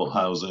missing middle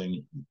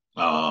housing,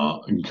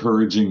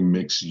 encouraging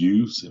mixed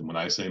use. And when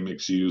I say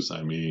mixed use,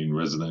 I mean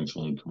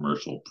residential and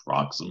commercial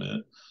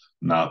proximate,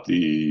 not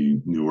the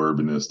new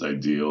urbanist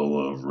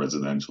ideal of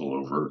residential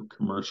over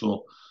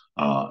commercial.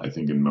 I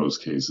think in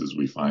most cases,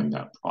 we find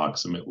that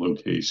proximate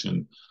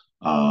location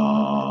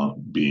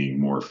being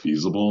more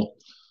feasible.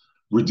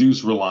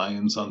 Reduce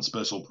reliance on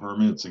special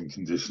permits and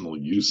conditional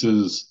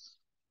uses.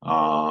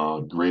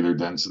 Greater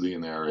density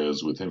in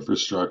areas with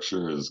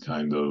infrastructure, as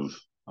kind of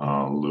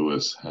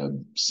Lewis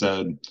had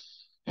said,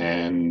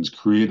 and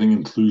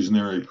creating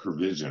inclusionary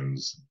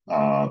provisions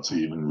to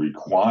even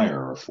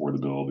require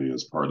affordability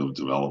as part of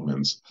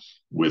developments,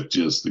 with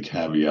just the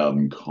caveat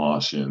and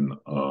caution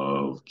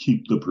of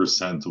keep the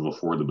percent of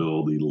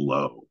affordability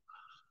low.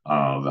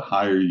 The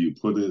higher you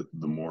put it,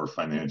 the more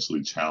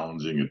financially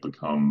challenging it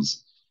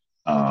becomes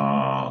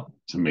to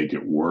make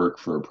it work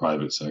for a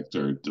private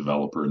sector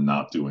developer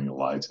not doing a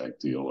LIHTC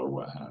deal or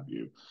what have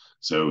you.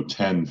 So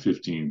 10,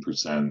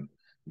 15%,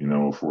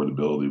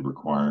 affordability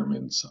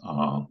requirements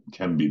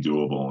can be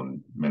doable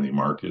in many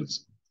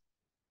markets.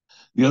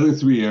 The other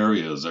three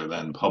areas are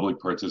then public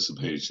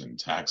participation,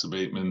 tax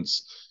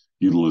abatements,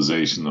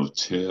 utilization of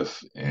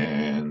TIF,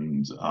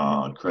 and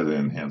credit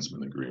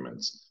enhancement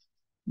agreements.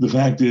 The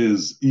fact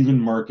is, even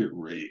market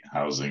rate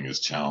housing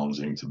is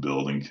challenging to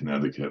build in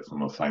Connecticut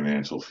from a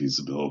financial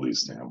feasibility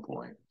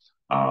standpoint.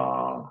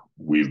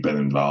 We've been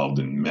involved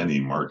in many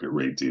market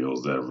rate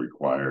deals that have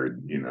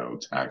required,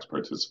 tax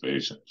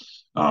participation,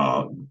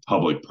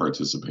 public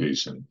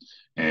participation.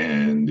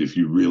 And if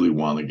you really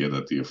want to get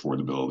at the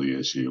affordability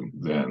issue,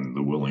 then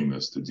the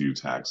willingness to do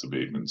tax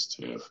abatements,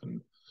 TIF,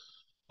 and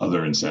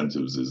other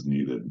incentives is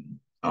needed.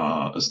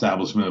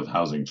 Establishment of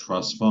housing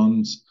trust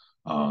funds,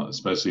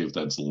 especially if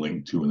that's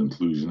linked to an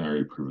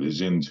inclusionary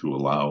provision to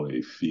allow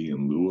a fee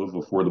in lieu of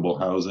affordable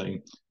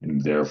housing,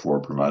 and therefore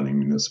providing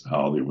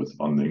municipality with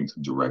funding to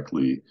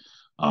directly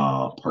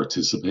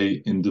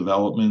participate in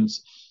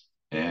developments.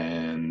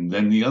 And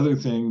then the other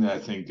thing that I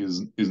think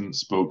isn't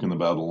spoken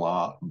about a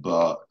lot,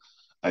 but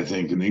I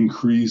think an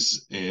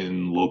increase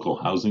in local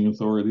housing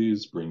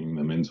authorities, bringing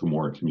them into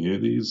more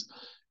communities,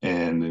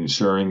 and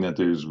ensuring that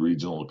there's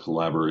regional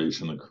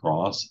collaboration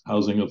across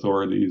housing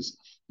authorities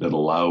that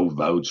allow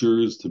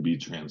vouchers to be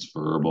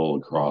transferable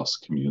across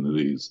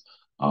communities.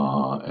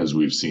 As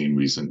we've seen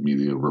recent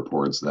media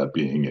reports, that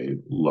being a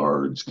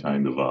large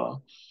kind of a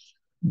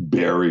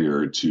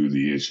barrier to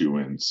the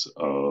issuance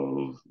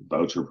of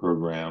voucher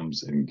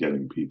programs and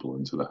getting people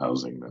into the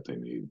housing that they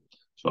need.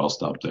 So I'll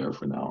stop there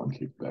for now and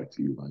kick it back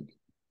to you, Mike.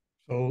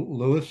 So,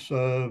 Lewis,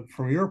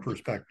 from your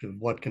perspective,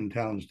 what can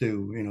towns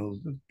do? You know,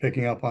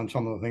 picking up on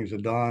some of the things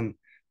that Don,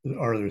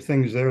 are there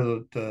things there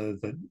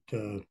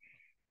that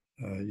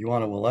you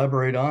want to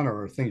elaborate on,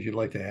 or things you'd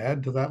like to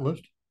add to that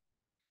list?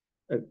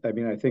 I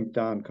mean, I think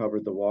Don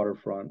covered the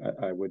waterfront.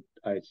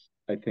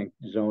 I think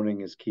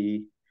zoning is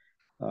key,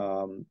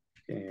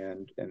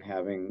 and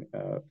having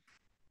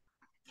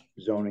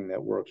zoning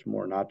that works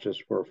more, not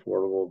just for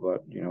affordable,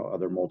 but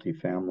other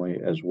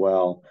multifamily as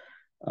well.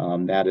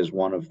 That is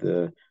one of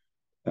the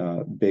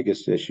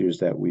biggest issues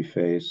that we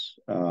face.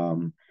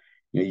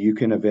 You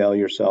can avail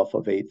yourself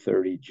of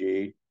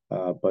 830G,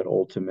 but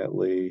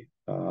ultimately,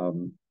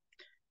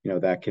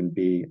 that can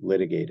be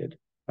litigated.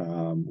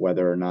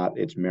 Whether or not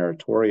it's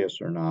meritorious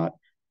or not,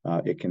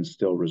 it can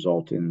still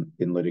result in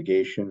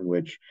litigation,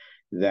 which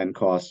then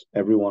costs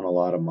everyone a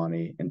lot of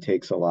money and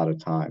takes a lot of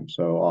time.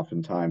 So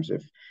oftentimes,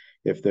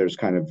 if there's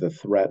kind of the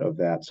threat of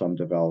that, some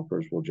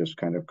developers will just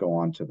kind of go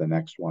on to the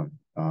next one.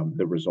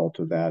 The result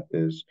of that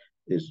is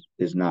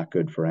not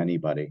good for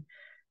anybody.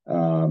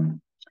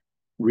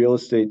 Real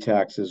estate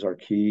taxes are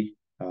key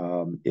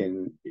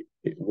in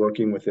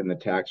working within the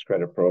tax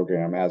credit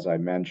program. As I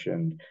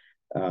mentioned,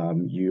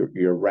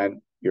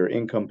 your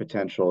income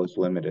potential is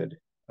limited,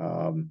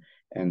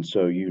 and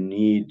so you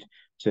need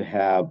to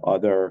have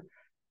other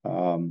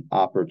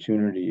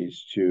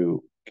opportunities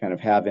to kind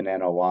of have an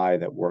NOI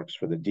that works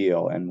for the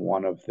deal. And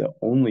one of the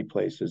only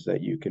places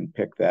that you can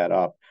pick that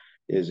up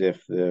is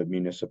if the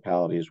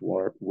municipality is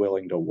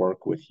willing to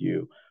work with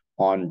you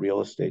on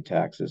real estate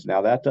taxes.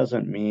 Now, that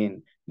doesn't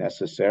mean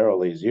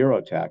necessarily zero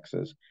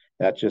taxes.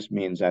 That just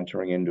means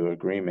entering into an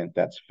agreement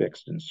that's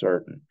fixed and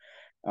certain.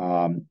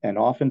 And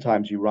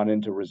oftentimes you run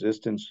into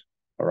resistance,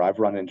 or I've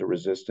run into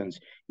resistance,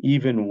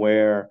 even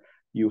where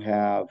you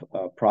have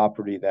a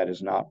property that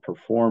is not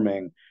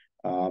performing.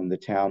 The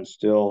town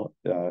still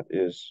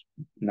is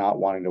not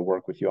wanting to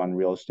work with you on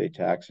real estate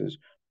taxes,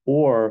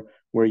 or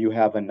where you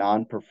have a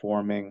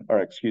non-performing, or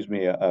excuse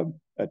me, a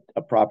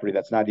property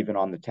that's not even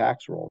on the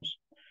tax rolls,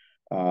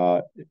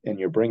 and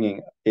you're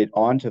bringing it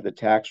onto the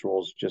tax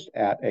rolls just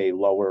at a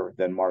lower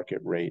than market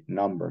rate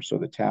number. So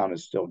the town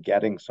is still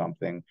getting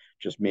something,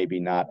 just maybe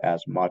not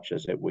as much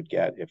as it would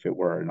get if it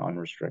were an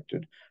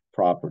unrestricted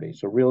property.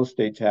 So real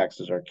estate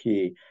taxes are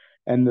key.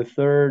 And the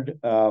third,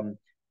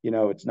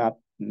 it's not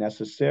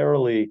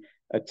necessarily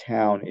a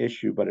town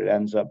issue, but it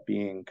ends up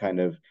being kind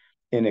of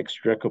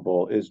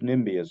inextricable, is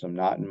NIMBYism,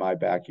 not in my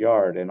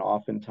backyard. And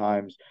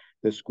oftentimes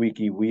the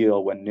squeaky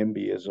wheel, when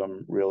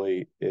NIMBYism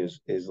really is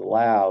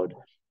loud,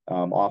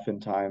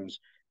 oftentimes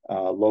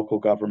local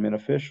government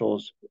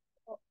officials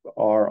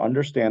are,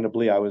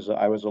 understandably, I was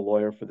a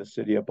lawyer for the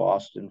city of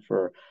Boston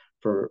for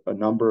a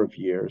number of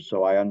years,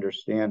 so I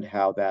understand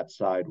how that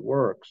side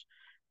works.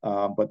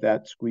 But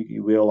that squeaky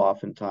wheel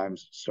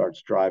oftentimes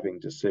starts driving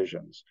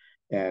decisions,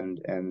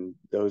 and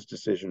those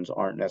decisions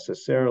aren't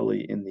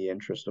necessarily in the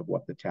interest of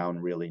what the town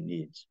really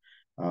needs.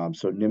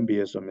 So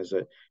NIMBYism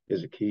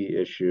is a key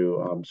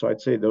issue. So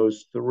I'd say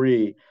those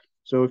three.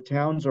 So if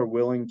towns are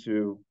willing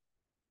to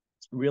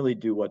really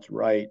do what's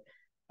right,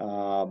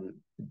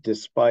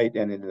 despite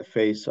and in the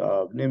face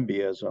of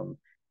NIMBYism,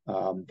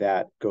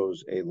 that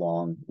goes a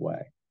long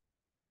way.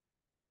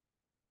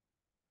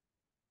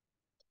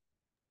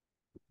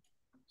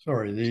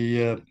 Sorry,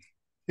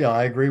 yeah,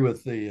 I agree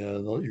with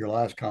your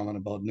last comment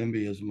about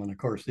NIMBYism, and of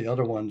course the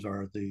other ones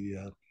are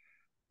the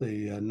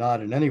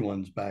not in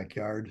anyone's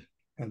backyard,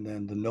 and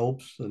then the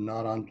nopes, the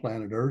not on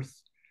planet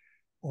Earth,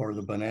 or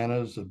the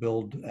bananas that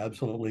build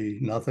absolutely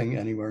nothing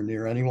anywhere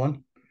near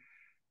anyone.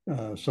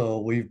 So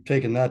we've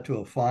taken that to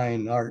a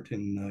fine art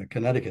in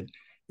Connecticut.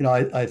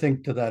 I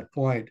think to that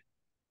point,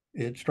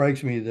 it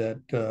strikes me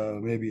that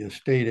maybe a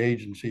state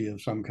agency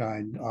of some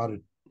kind ought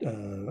to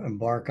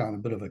embark on a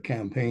bit of a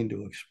campaign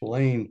to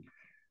explain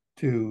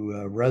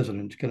to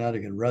residents,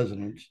 Connecticut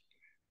residents,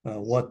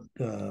 what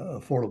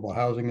affordable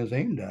housing is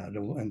aimed at,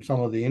 and some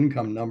of the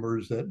income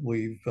numbers that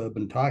we've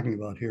been talking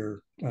about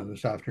here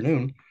this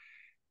afternoon,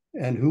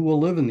 and who will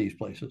live in these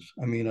places.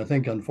 I mean, I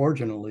think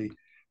unfortunately,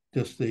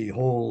 just the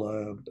whole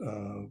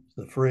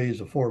the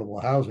phrase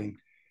affordable housing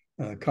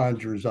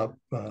conjures up,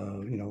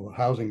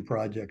 housing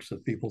projects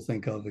that people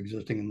think of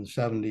existing in the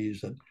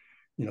 70s that,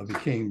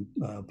 became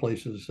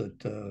places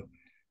that,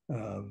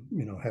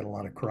 had a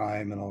lot of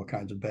crime and all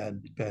kinds of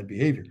bad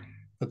behavior.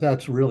 But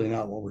that's really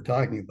not what we're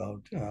talking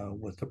about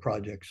with the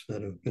projects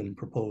that have been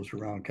proposed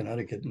around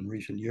Connecticut in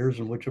recent years,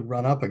 and which have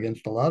run up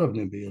against a lot of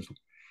NIMBYism,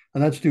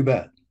 and that's too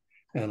bad.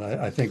 And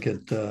I think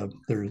a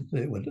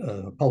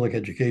public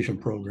education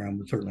program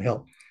would certainly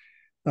help.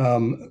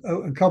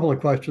 A couple of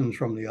questions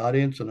from the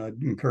audience, and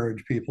I'd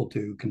encourage people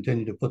to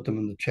continue to put them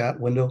in the chat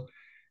window.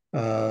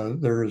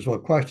 There is a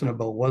question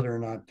about whether or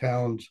not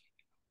towns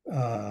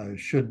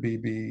should be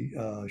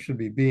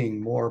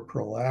being more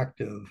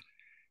proactive,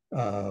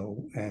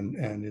 and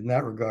in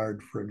that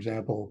regard, for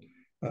example,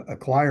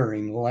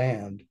 acquiring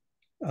land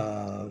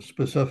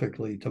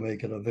specifically to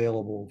make it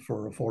available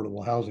for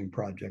affordable housing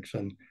projects,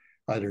 and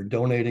either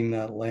donating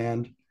that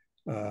land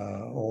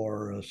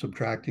or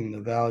subtracting the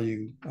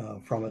value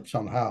from it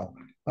somehow,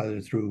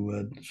 either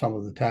through some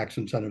of the tax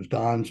incentives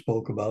Don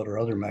spoke about or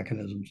other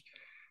mechanisms.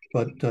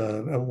 But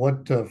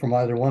from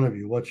either one of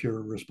you, what's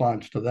your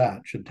response to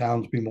that? Should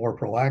towns be more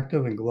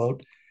proactive and go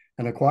out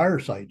and acquire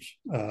sites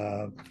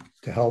to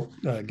help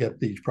get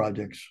these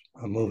projects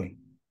moving?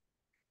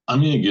 I'm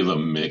going to give a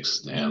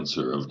mixed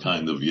answer of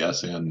kind of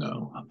yes and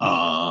no.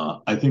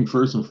 I think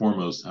first and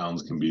foremost,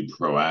 towns can be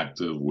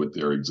proactive with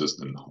their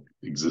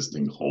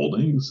existing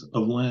holdings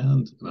of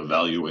land, an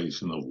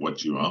evaluation of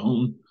what you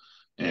own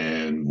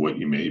and what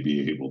you may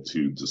be able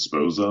to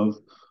dispose of.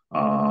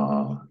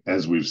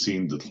 As we've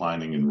seen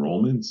declining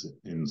enrollments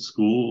in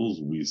schools,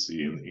 we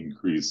see an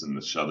increase in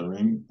the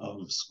shuttering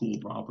of school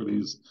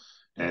properties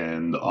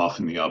and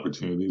often the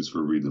opportunities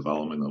for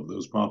redevelopment of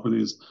those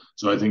properties.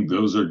 So I think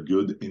those are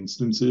good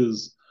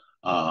instances.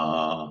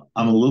 I'm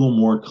a little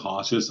more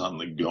cautious on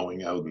the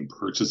going out and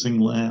purchasing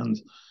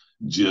land.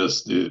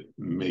 Just it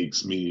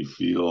makes me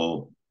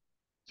feel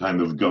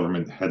kind of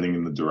government heading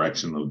in the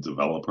direction of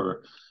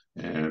developer.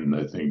 And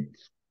I think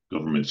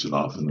government should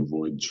often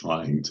avoid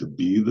trying to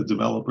be the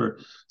developer.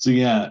 So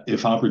yeah,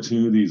 if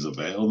opportunities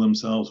avail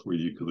themselves where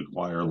you could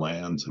acquire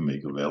land to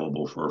make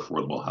available for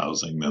affordable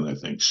housing, then I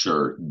think,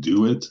 sure,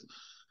 do it.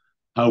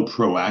 How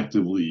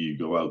proactively you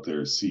go out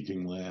there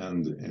seeking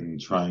land and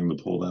trying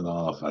to pull that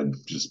off, I'd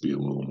just be a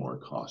little more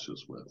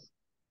cautious with.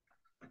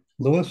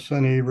 Louis,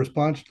 any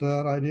response to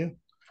that idea?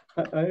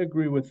 I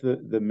agree with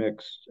the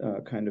mixed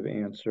kind of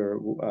answer.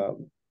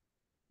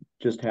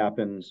 Just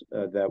happens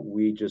that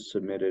we just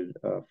submitted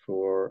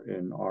for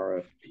an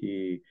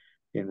RFP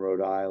in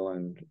Rhode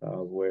Island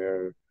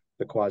where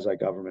the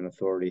quasi-government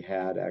authority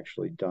had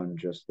actually done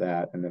just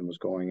that, and then was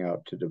going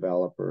out to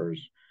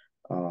developers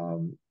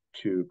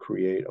to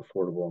create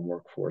affordable and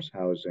workforce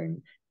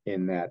housing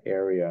in that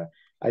area.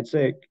 I'd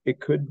say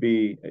it could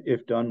be,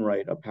 if done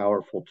right, a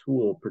powerful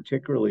tool,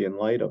 particularly in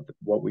light of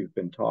what we've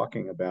been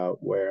talking about,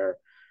 where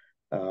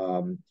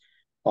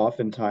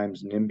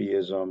oftentimes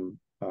NIMBYism,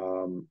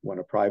 when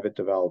a private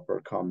developer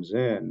comes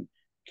in,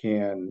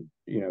 can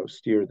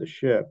steer the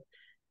ship.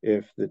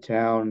 If the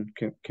town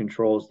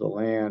controls the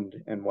land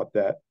and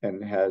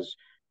has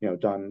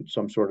done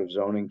some sort of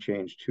zoning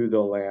change to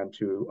the land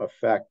to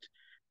affect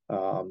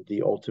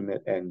the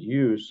ultimate end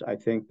use, I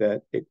think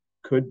that it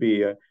could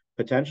be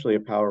potentially a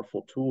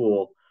powerful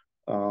tool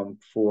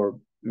for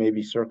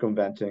maybe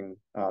circumventing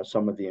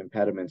some of the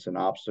impediments and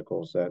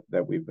obstacles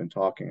that we've been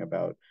talking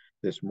about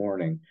this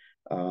morning.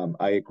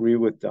 I agree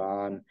with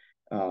Don.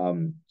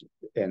 And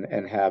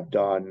have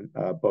done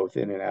both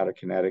in and out of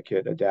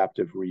Connecticut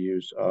adaptive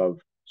reuse of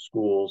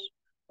schools.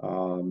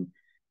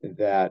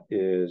 That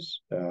is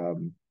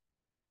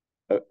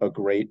a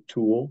great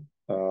tool.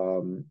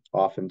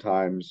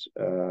 Oftentimes,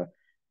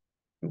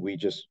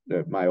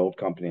 my old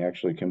company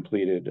actually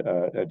completed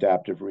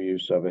adaptive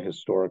reuse of a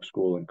historic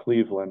school in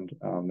Cleveland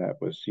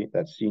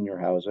that's senior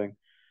housing.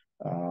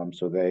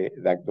 So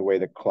the way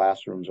the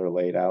classrooms are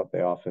laid out,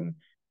 they often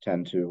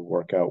tend to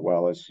work out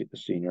well as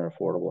senior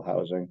affordable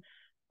housing,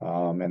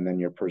 and then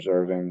you're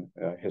preserving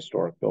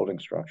historic building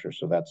structure.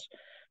 So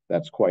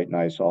that's quite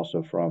nice,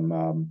 also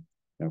from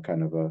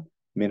kind of a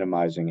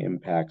minimizing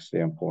impact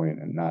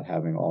standpoint, and not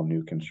having all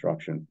new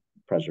construction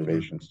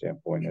preservation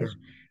standpoint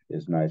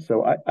is nice.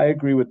 So I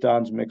agree with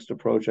Don's mixed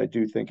approach. I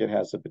do think it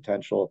has the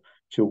potential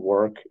to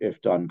work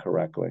if done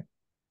correctly.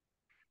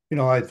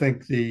 I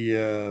think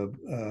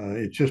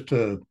it's just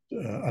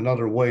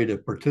another way to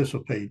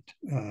participate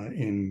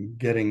in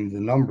getting the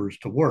numbers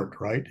to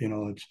work, right?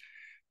 It's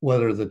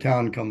whether the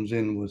town comes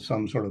in with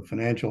some sort of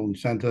financial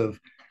incentive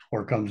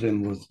or comes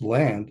in with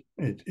land.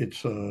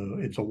 It's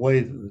a way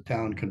that the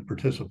town can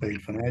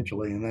participate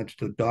financially, and that's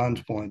to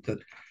Don's point that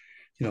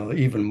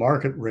even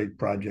market rate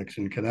projects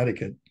in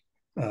Connecticut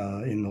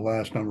in the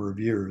last number of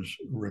years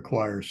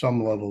require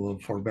some level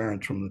of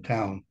forbearance from the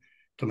town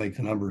to make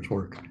the numbers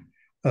work.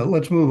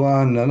 Let's move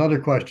on. Another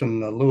question,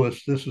 Louis,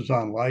 this is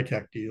on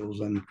LIHTC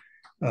deals, and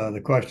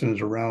the question is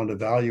around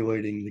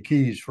evaluating the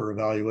keys for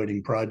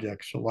evaluating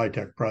projects,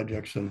 LIHTC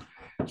projects, and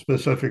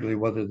specifically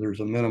whether there's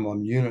a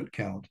minimum unit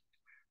count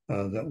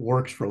that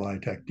works for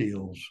LIHTC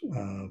deals.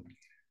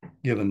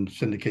 given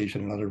syndication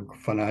and other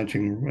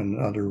financing and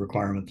other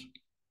requirements?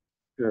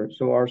 Sure.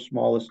 So our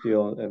smallest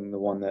deal, and the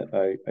one that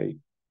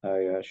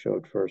I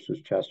showed first,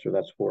 was Chester.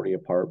 That's 40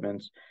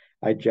 apartments.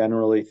 I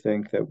generally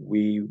think that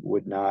we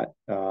would not,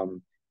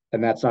 and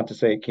that's not to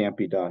say it can't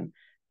be done,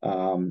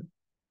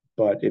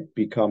 but it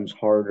becomes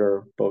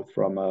harder both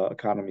from a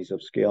economies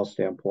of scale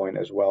standpoint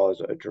as well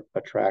as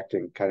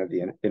attracting kind of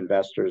the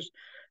investors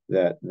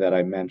that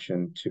I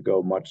mentioned to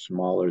go much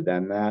smaller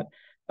than that.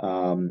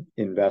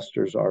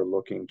 Investors are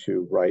looking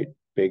to write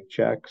big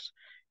checks.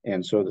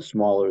 And so the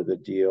smaller the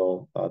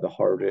deal, the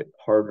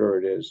harder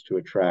it is to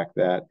attract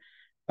that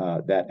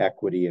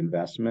equity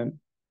investment,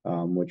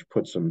 which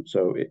puts them.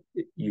 So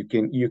you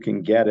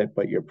can get it,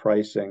 but your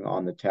pricing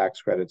on the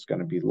tax credit's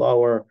going to be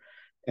lower,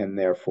 and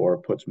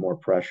therefore puts more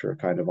pressure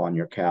kind of on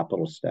your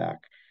capital stack.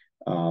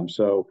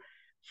 So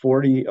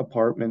 40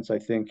 apartments, I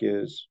think,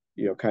 is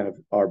kind of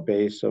our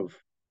base of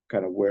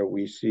kind of where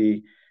we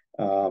see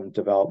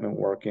development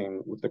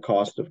working. With the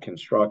cost of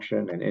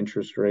construction and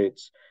interest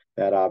rates,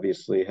 that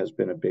obviously has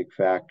been a big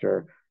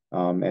factor,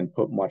 and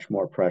put much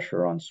more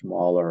pressure on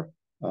smaller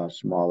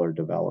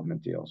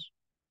development deals.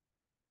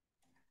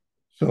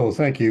 So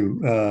thank you,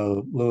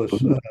 Louis.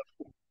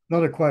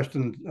 Another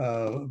question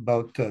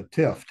about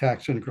TIF,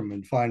 tax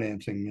increment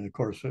financing. And of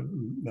course, I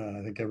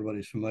think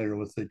everybody's familiar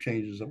with the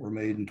changes that were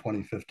made in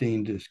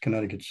 2015 to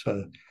Connecticut's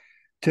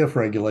TIF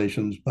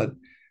regulations, but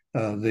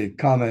the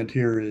comment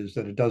here is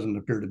that it doesn't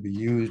appear to be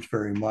used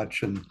very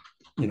much. And,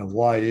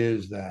 why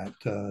is that?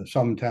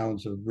 Some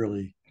towns have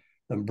really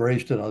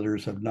embraced it,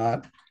 others have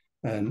not.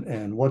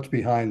 And what's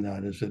behind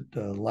that? Is it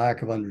a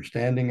lack of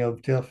understanding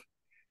of TIF,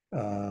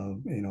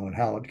 and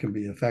how it can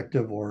be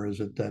effective, or is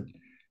it that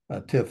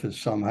TIF is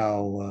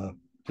somehow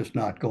just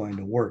not going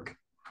to work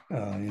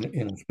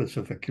in a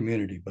specific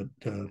community? But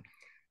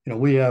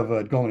we have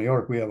at Goman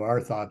York, we have our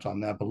thoughts on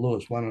that. But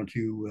Louis, why don't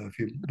you, if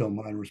you don't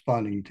mind,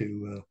 responding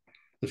to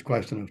this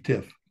question of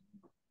TIF?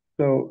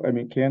 So, I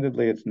mean,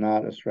 candidly, it's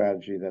not a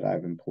strategy that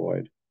I've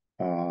employed.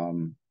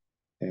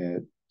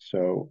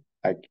 So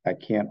I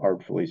can't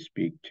artfully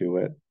speak to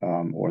it,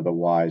 or the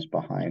whys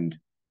behind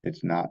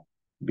it's not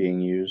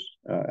being used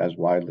as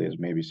widely as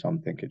maybe some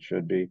think it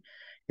should be.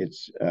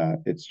 It's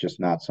just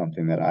not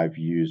something that I've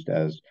used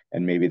as,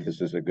 and maybe this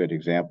is a good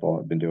example.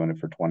 I've been doing it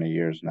for 20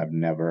 years and I've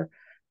never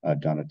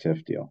done a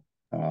TIF deal.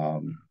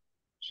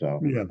 So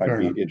yeah,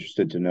 I'd be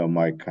interested to know,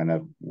 Mike, kind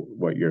of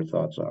what your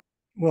thoughts are.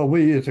 Well,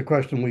 it's a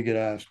question we get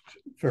asked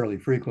fairly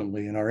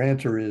frequently, and our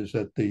answer is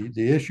that the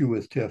issue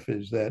with TIF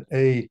is that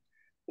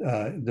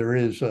there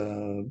is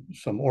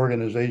some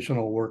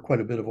organizational work,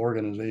 quite a bit of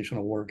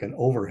organizational work and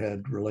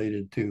overhead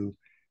related to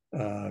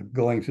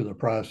going through the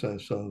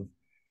process of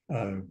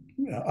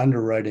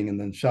underwriting and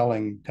then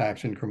selling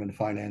tax increment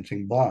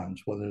financing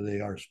bonds, whether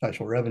they are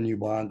special revenue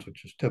bonds,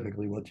 which is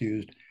typically what's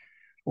used,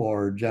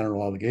 or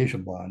general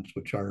obligation bonds,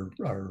 which are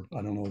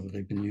I don't know that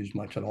they've been used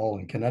much at all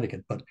in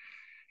Connecticut, but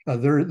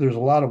there's a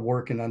lot of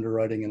work in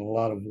underwriting and a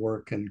lot of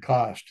work and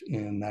cost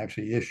in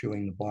actually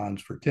issuing the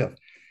bonds for TIF.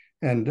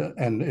 And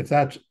if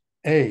that's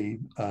A,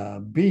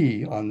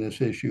 B on this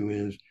issue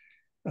is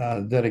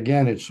that,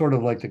 again, it's sort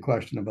of like the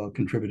question about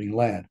contributing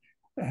land.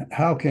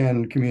 How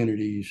can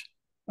communities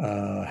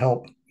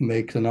help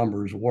make the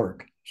numbers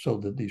work so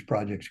that these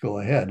projects go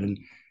ahead? And,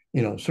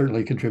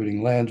 certainly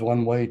contributing land's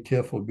one way,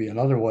 TIF would be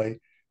another way,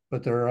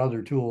 but there are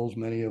other tools,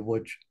 many of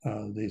which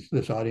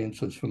this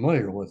audience is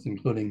familiar with,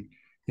 including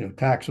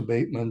tax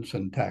abatements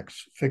and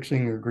tax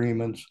fixing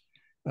agreements.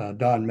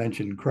 Don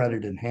mentioned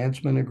credit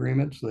enhancement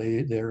agreements.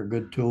 They're a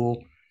good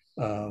tool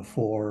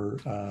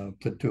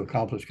to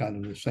accomplish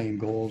kind of the same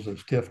goals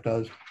as TIF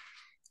does.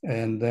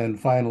 And then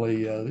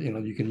finally,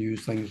 you can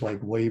use things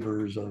like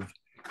waivers of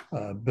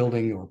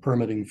building or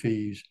permitting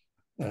fees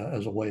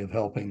as a way of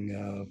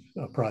helping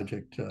a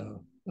project, the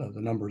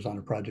numbers on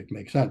a project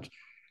make sense.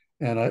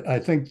 And I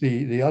think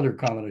the other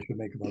comment I should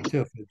make about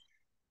TIF is,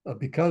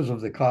 because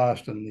of the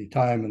cost and the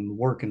time and the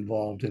work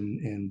involved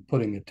in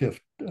putting a TIF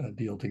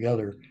deal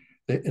together,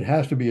 it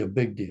has to be a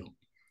big deal.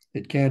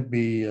 It can't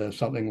be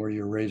something where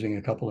you're raising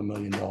a couple of $1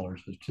 million.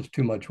 It's just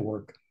too much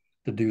work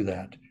to do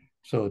that.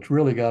 So it's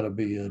really got to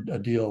be a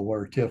deal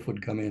where TIF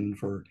would come in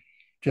for,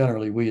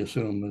 generally we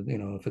assume that,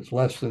 if it's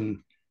less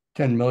than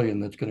 10 million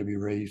that's going to be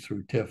raised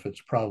through TIF,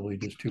 it's probably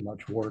just too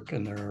much work,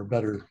 and there are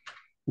better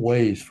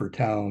ways for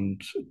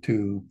towns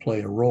to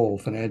play a role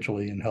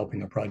financially in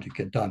helping a project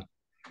get done.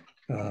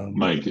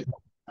 Mike,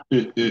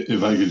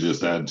 if I could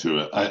just add to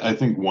it, I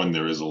think one,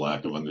 there is a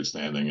lack of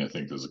understanding. I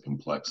think there's a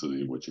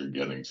complexity of what you're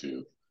getting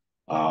to.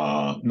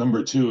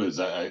 Number two is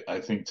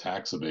I think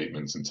tax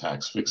abatements and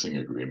tax fixing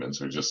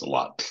agreements are just a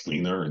lot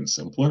cleaner and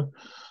simpler.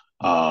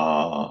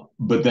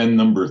 But then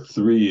number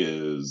three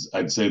is,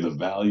 I'd say the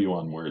value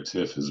on where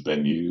TIF has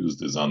been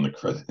used is on the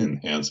credit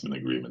enhancement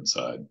agreement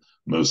side.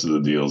 Most of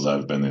the deals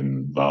I've been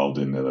involved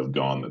in that have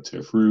gone the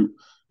TIF route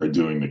are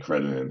doing the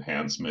credit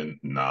enhancement,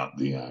 not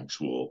the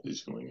actual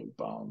issuing of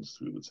bonds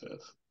through the TIF.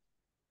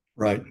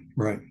 Right.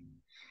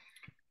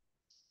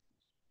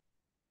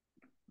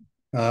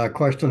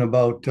 Question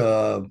about,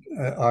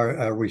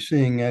 are we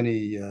seeing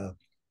any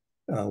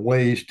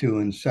ways to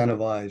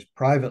incentivize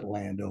private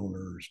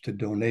landowners to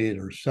donate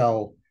or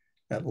sell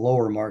at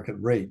lower market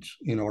rates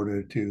in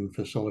order to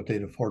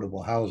facilitate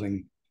affordable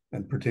housing,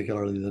 and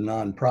particularly the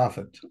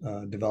nonprofit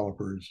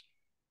developers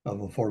of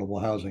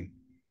affordable housing.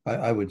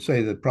 I would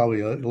say that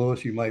probably,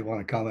 Louis, you might want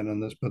to comment on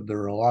this, but there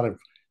are a lot of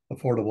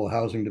affordable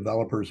housing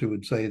developers who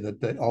would say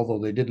that although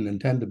they didn't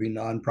intend to be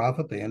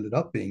nonprofit, they ended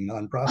up being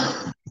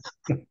nonprofit.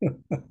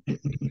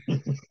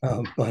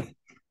 But,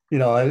 you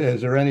know,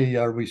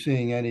 are we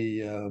seeing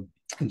any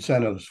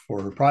incentives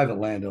for private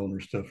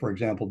landowners to, for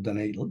example,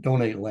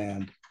 donate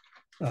land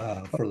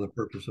for the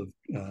purpose of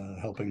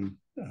helping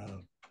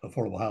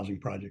affordable housing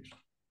projects?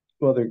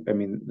 Well,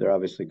 there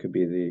obviously could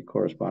be the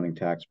corresponding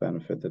tax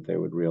benefit that they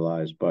would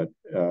realize, but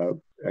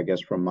I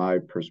guess from my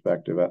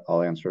perspective,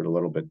 I'll answer it a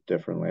little bit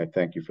differently. I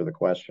thank you for the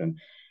question.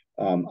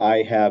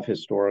 I have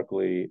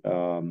historically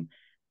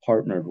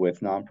partnered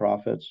with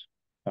nonprofits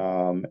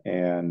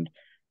and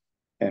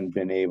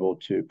been able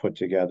to put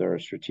together a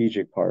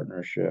strategic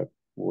partnership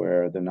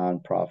where the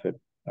nonprofit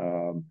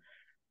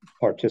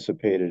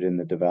participated in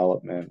the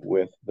development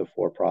with the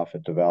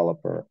for-profit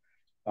developer.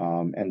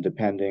 And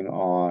depending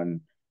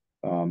on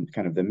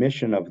kind of the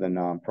mission of the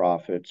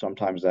nonprofit,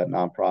 sometimes that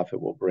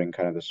nonprofit will bring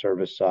kind of the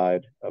service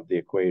side of the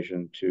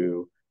equation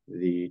to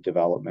the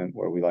development,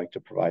 where we like to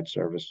provide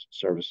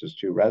services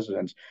to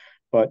residents.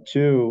 But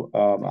two,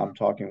 I'm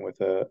talking with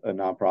a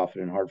nonprofit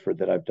in Hartford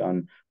that I've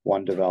done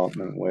one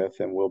development with,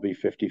 and we'll be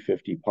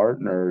 50-50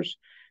 partners.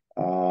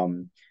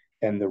 And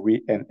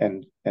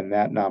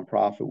that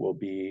nonprofit will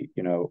be,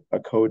 you know,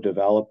 a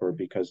co-developer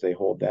because they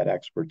hold that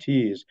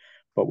expertise.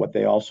 But what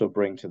they also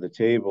bring to the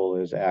table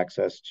is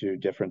access to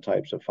different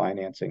types of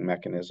financing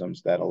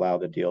mechanisms that allow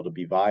the deal to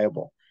be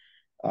viable.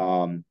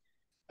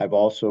 I've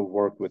also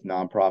worked with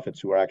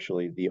nonprofits who are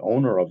actually the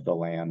owner of the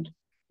land,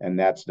 and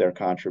that's their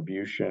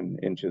contribution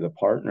into the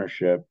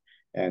partnership.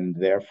 And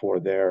therefore,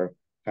 they're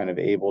kind of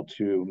able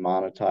to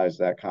monetize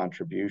that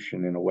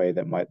contribution in a way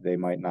that they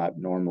might not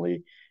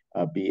normally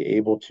be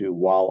able to,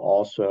 while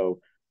also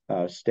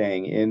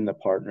staying in the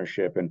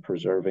partnership and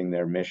preserving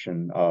their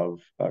mission of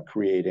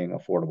creating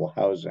affordable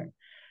housing.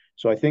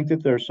 So I think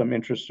that there's some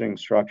interesting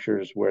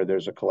structures where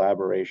there's a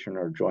collaboration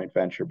or joint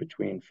venture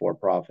between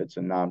for-profits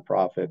and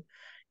nonprofit,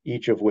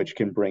 each of which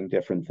can bring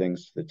different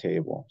things to the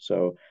table.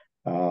 So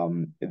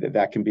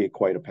that can be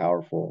quite a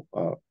powerful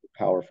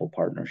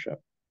partnership.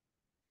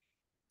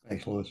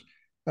 Thanks, Louis.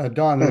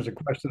 Don, there's a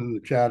question in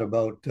the chat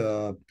about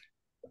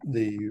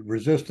the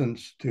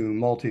resistance to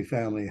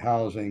multifamily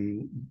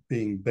housing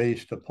being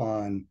based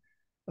upon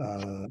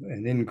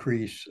an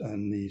increase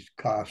in the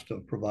cost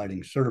of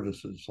providing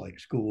services like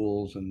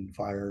schools and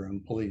fire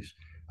and police.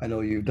 I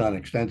know you've done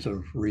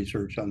extensive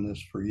research on this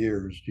for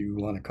years. Do you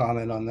want to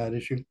comment on that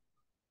issue?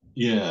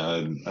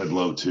 Yeah, I'd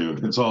love to.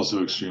 It's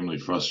also extremely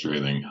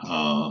frustrating.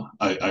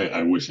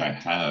 I wish I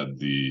had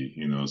the,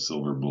 you know,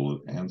 silver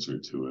bullet answer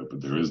to it,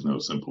 but there is no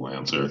simple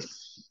answer.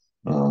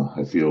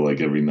 I feel like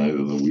every night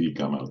of the week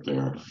I'm out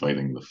there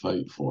fighting the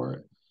fight for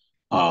it.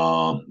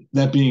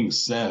 That being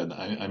said,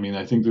 I mean,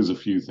 I think there's a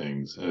few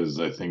things. As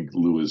I think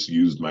Louis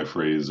used my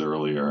phrase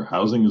earlier,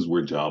 housing is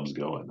where jobs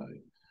go at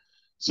night.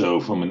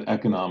 So from an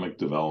economic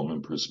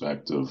development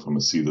perspective, from a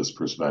CEDAS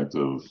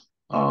perspective,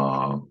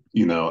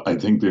 you know, I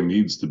think there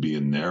needs to be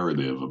a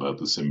narrative about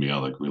the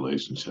symbiotic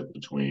relationship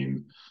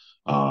between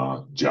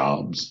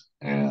jobs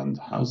and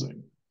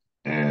housing,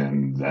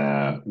 and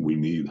that we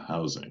need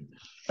housing.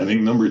 I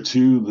think number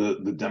two,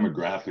 the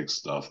demographic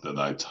stuff that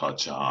I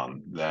touch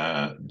on,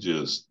 that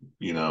just,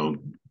 you know,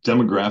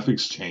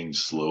 demographics change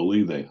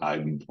slowly. They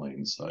hide in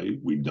plain sight.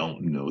 We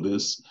don't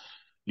notice,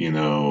 you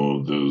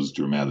know, those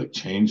dramatic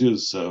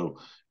changes. So,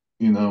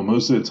 you know,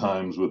 most of the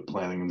times with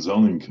planning and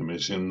zoning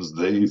commissions,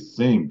 they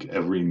think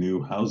every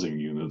new housing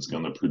unit is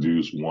going to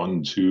produce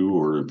 1, 2,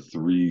 or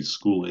 3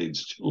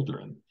 school-age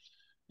children.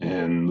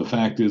 And the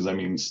fact is, I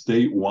mean,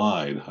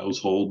 statewide,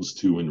 households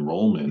to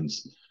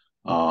enrollments,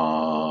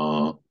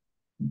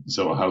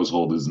 so a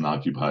household is an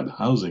occupied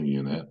housing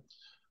unit,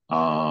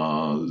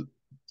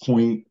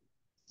 0.35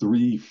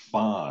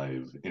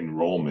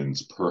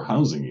 enrollments per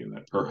housing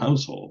unit, per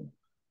household.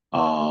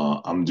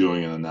 I'm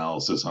doing an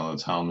analysis on a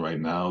town right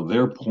now.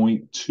 They're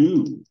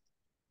 0.2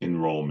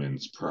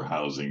 enrollments per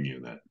housing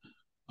unit.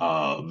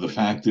 The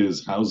fact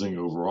is, housing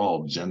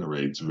overall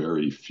generates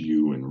very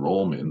few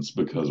enrollments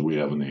because we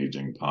have an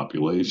aging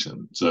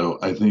population. So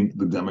I think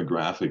the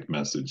demographic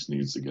message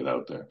needs to get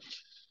out there.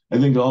 I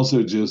think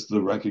also just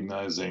the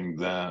recognizing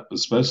that,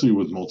 especially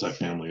with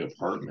multifamily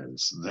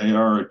apartments, they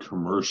are a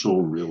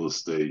commercial real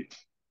estate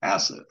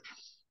asset.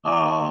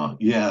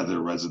 Yeah, they're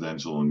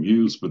residential in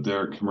use, but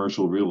they're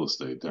commercial real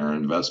estate. They're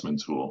an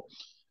investment tool.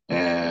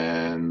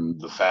 And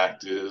the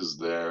fact is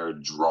their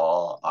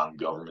draw on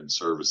government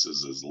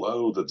services is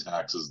low. The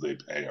taxes they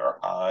pay are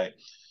high.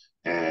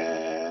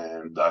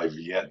 And I've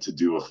yet to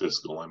do a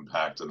fiscal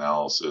impact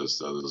analysis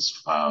that has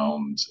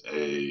found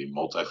a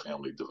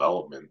multifamily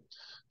development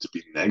to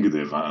be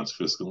negative on its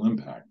fiscal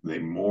impact. They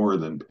more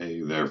than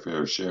pay their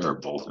fair share,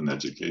 both in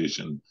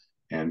education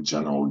and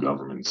general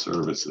government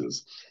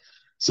services.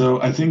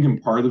 So I think in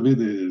part of it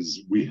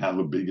is we have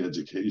a big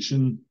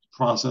education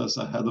process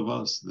ahead of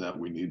us that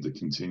we need to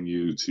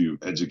continue to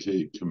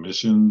educate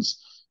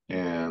commissions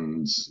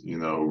and,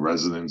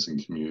 residents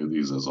and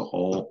communities as a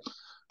whole.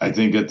 I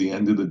think at the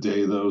end of the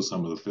day, though,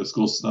 some of the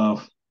fiscal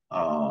stuff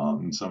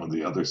and some of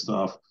the other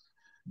stuff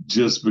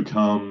just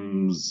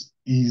becomes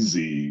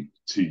easy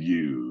to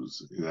use.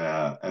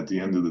 That at the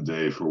end of the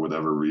day, for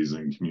whatever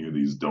reason,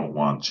 communities don't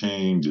want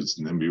change. It's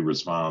NIMBY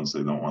response.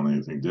 They don't want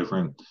anything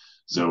different.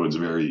 So it's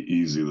very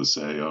easy to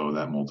say, oh,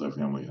 that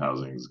multifamily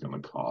housing is going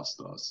to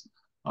cost us,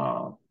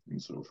 and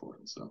so forth.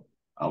 So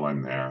I'll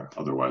end there.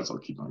 Otherwise, I'll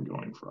keep on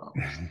going for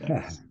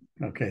hours.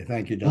 Okay,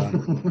 thank you,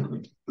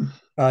 Don.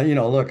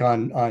 Look,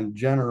 on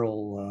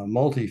general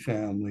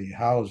multifamily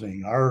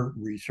housing, our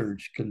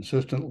research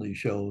consistently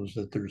shows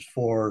that there's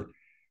four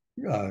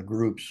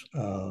groups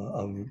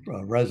of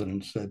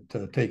residents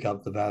that take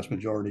up the vast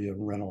majority of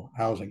rental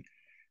housing.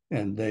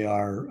 And they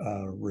are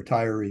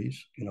retirees,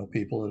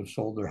 people that have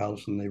sold their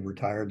house and they've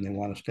retired and they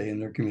want to stay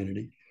in their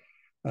community.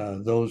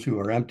 Those who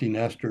are empty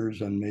nesters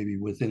and maybe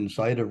within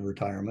sight of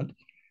retirement,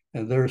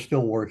 and they're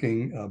still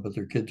working, but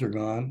their kids are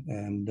gone,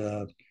 and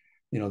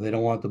they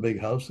don't want the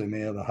big house. They may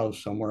have a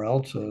house somewhere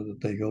else that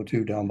they go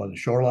to down by the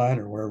shoreline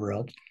or wherever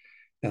else,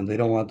 and they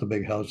don't want the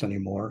big house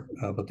anymore.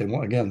 But they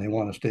want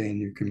to stay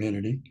in your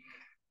community.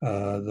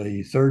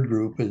 The third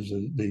group is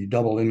the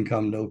double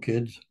income, no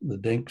kids, the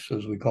dinks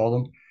as we call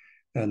them.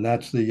 And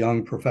that's the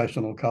young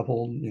professional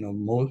couple,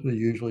 mostly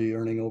usually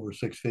earning over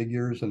six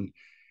figures. And,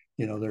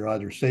 they're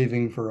either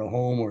saving for a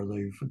home or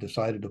they've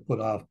decided to put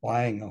off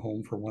buying a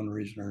home for one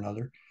reason or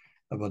another.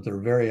 But they're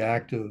very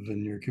active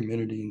in your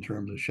community in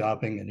terms of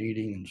shopping and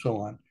eating and so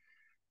on.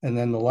 And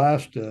then the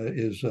last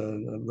is a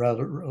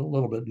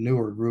little bit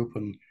newer group.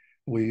 And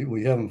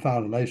we haven't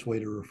found a nice way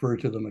to refer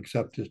to them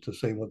except just to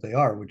say what they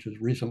are, which is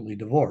recently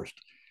divorced.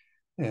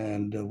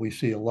 And we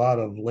see a lot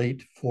of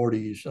late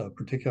 40s,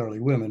 particularly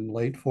women,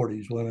 late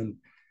 40s women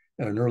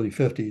and early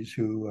 50s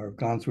who have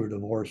gone through a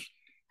divorce.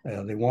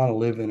 They want to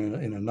live in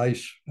a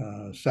nice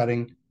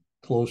setting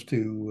close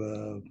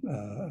to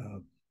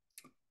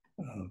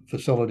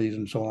facilities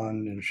and so on,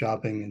 and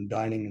shopping and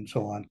dining and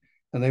so on.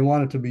 And they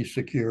want it to be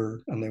secure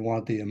and they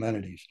want the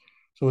amenities.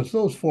 So it's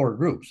those four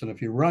groups. And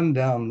if you run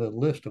down the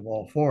list of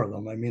all four of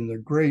them, I mean, they're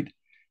great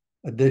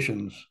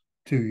additions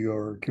to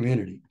your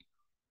community.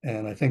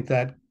 And I think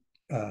that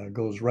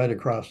goes right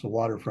across the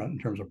waterfront in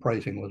terms of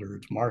pricing, whether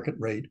it's market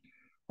rate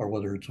or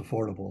whether it's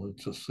affordable.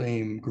 It's the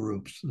same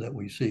groups that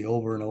we see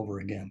over and over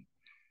again.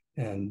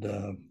 And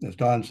as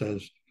Don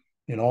says,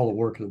 in all the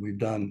work that we've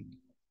done,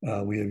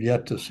 we have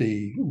yet to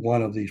see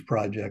one of these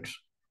projects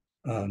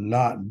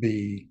not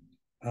be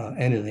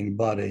anything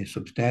but a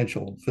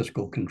substantial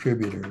fiscal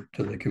contributor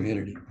to the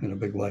community in a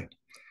big way.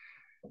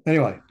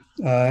 Anyway,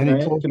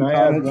 any closing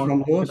comments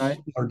from Lewis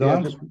or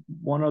Don? Yeah, just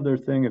one other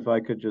thing, if I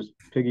could just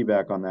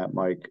piggyback on that,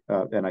 Mike,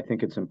 and I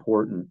think it's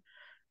important.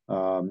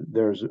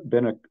 There's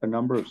been a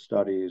number of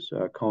studies.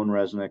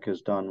 Cohn-Resnick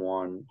has done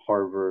one.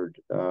 Harvard,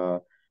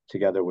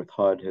 together with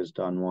HUD, has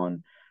done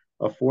one.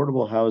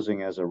 Affordable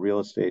housing as a real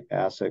estate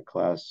asset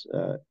class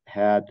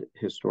has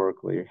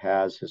historically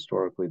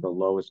the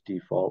lowest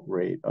default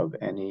rate of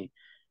any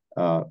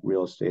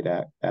real estate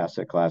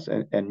asset class.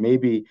 And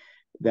maybe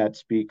that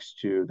speaks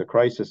to the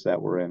crisis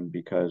that we're in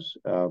because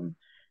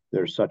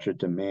there's such a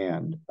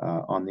demand.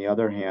 On the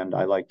other hand,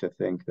 I like to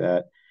think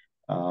that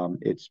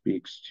it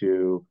speaks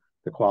to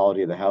the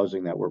quality of the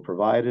housing that we're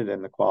provided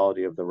and the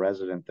quality of the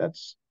resident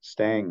that's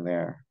staying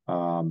there.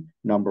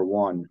 Number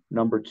one.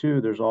 Number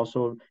two, there's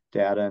also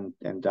data,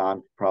 and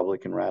Don probably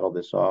can rattle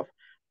this off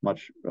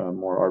much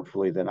more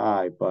artfully than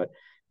I, but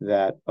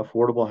that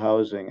affordable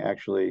housing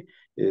actually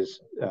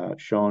is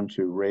shown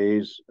to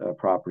raise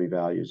property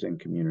values in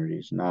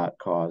communities, not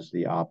cause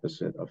the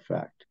opposite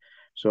effect.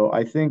 So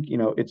I think,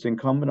 it's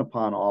incumbent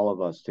upon all of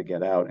us to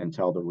get out and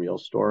tell the real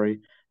story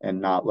and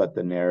not let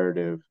the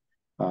narrative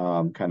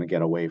kind of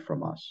get away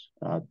from us.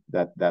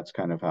 That's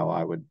kind of how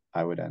I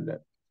would end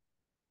it.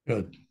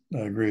 Good.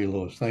 I agree,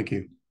 Louis. Thank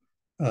you.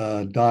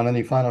 Don,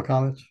 any final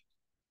comments?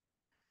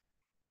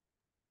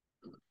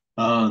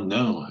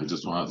 No, I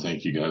just want to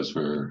thank you guys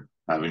for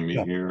having me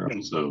here.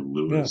 Also,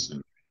 Louis,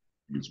 and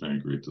it's been a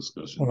great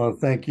discussion. Well,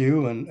 thank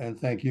you, and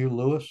thank you,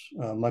 Louis.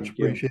 Much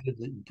appreciated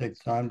that you take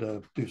the time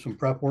to do some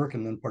prep work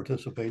and then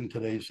participate in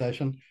today's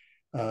session.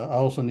 I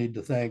also need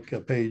to thank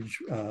Paige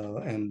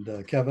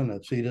and Kevin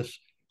at CEDAS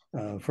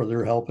for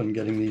their help in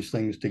getting these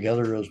things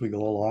together as we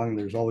go along.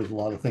 There's always a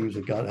lot of things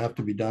that have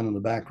to be done in the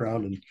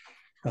background,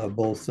 and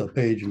both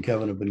Paige and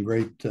Kevin have been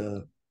great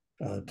to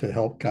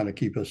help kind of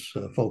keep us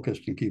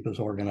focused and keep us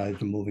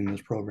organized and moving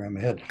this program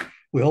ahead.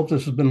 We hope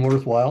this has been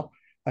worthwhile.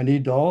 I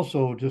need to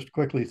also just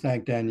quickly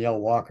thank Danielle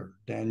Walker.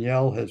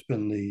 Danielle has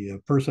been the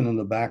person in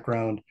the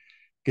background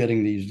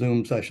getting these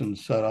Zoom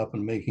sessions set up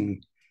and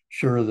making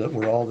sure that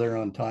we're all there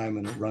on time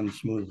and it runs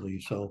smoothly.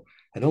 So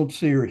I don't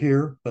see her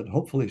here, but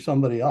hopefully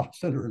somebody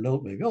else sent her a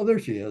note maybe. Oh, there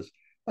she is.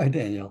 Hi,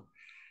 Danielle.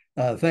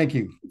 Thank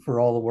you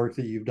for all the work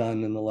that you've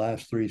done in the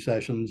last 3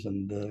 sessions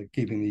and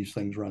keeping these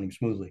things running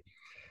smoothly.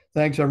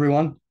 Thanks,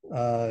 everyone.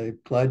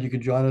 Glad you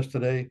could join us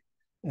today,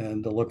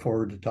 and look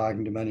forward to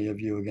talking to many of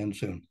you again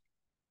soon.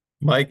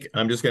 Mike,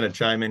 I'm just going to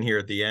chime in here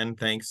at the end.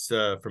 Thanks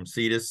from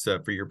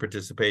CEDAS for your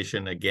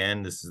participation.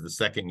 Again, this is the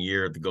second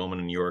year the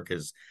Goman York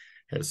has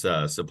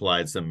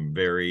supplied some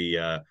very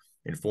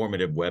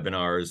informative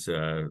webinars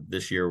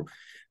this year.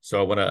 So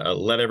I want to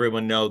let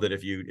everyone know that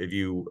if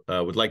you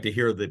would like to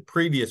hear the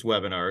previous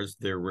webinars,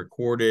 they're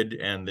recorded,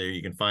 and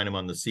you can find them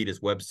on the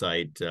CEDAS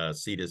website,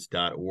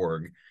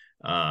 cedas.org.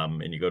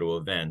 And you go to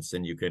events,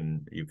 and you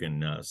can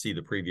see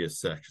the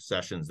previous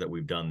sessions that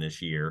we've done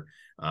this year,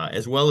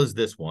 as well as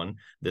this one.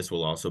 This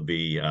will also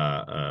be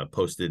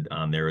posted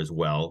on there as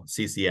well.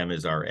 CCM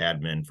is our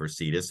admin for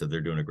CEDAS, so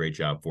they're doing a great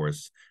job for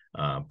us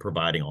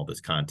providing all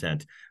this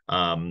content.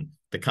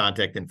 The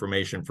contact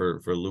information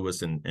for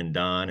Louis and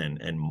Don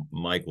and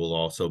Mike will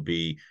also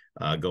be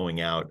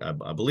going out.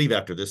 I believe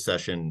after this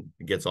session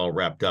gets all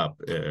wrapped up,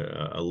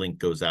 a link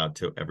goes out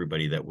to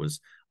everybody that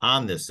was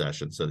on this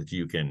session, so that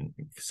you can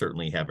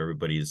certainly have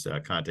everybody's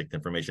contact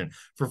information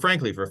for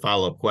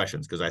follow-up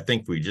questions, because I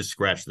think we just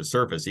scratched the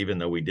surface, even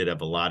though we did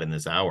have a lot in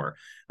this hour.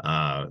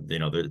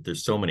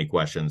 There's so many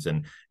questions.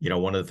 And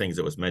one of the things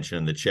that was mentioned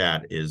in the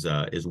chat is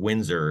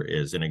Windsor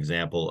is an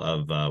example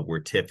of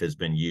where TIF has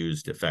been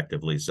used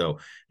effectively. So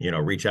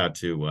reach out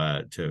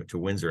to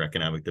Windsor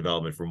Economic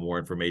Development for more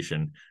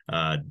information,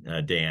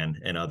 Dan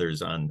and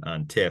others on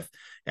TIF.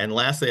 And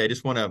lastly, I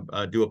just want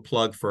to do a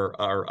plug for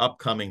our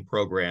upcoming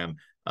program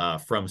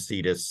from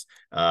CEDAS.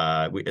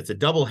 It's a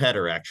double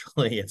header,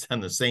 actually. It's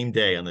on the same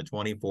day, on the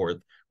 24th,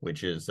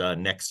 which is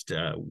next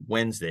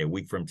Wednesday, a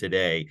week from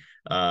today.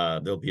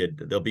 There'll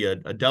be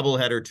a double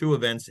header, 2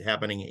 events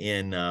happening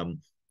in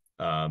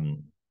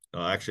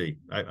actually,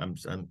 I'm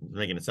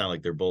making it sound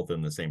like they're both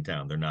in the same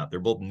town. They're not. They're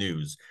both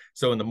news.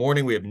 So in the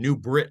morning, we have New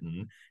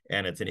Britain,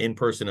 and it's an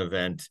in-person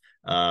event.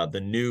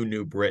 The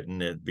New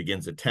Britain, it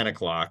begins at 10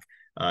 o'clock.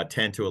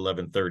 10 to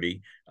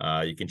 11:30.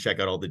 You can check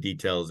out all the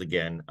details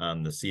again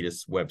on the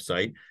CEDAS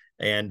website.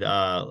 And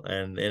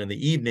in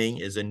the evening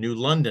is a New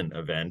London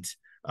event,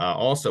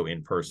 also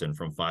in person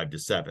from 5 to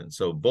 7.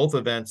 So both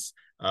events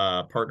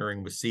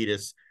partnering with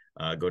CEDAS.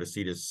 Go to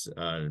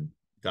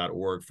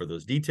cedas.org for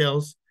those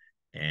details.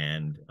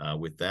 And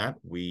with that,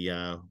 we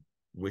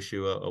wish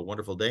you a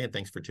wonderful day, and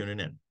thanks for tuning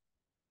in.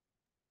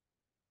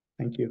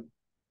 Thank you.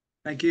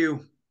 Thank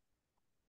you.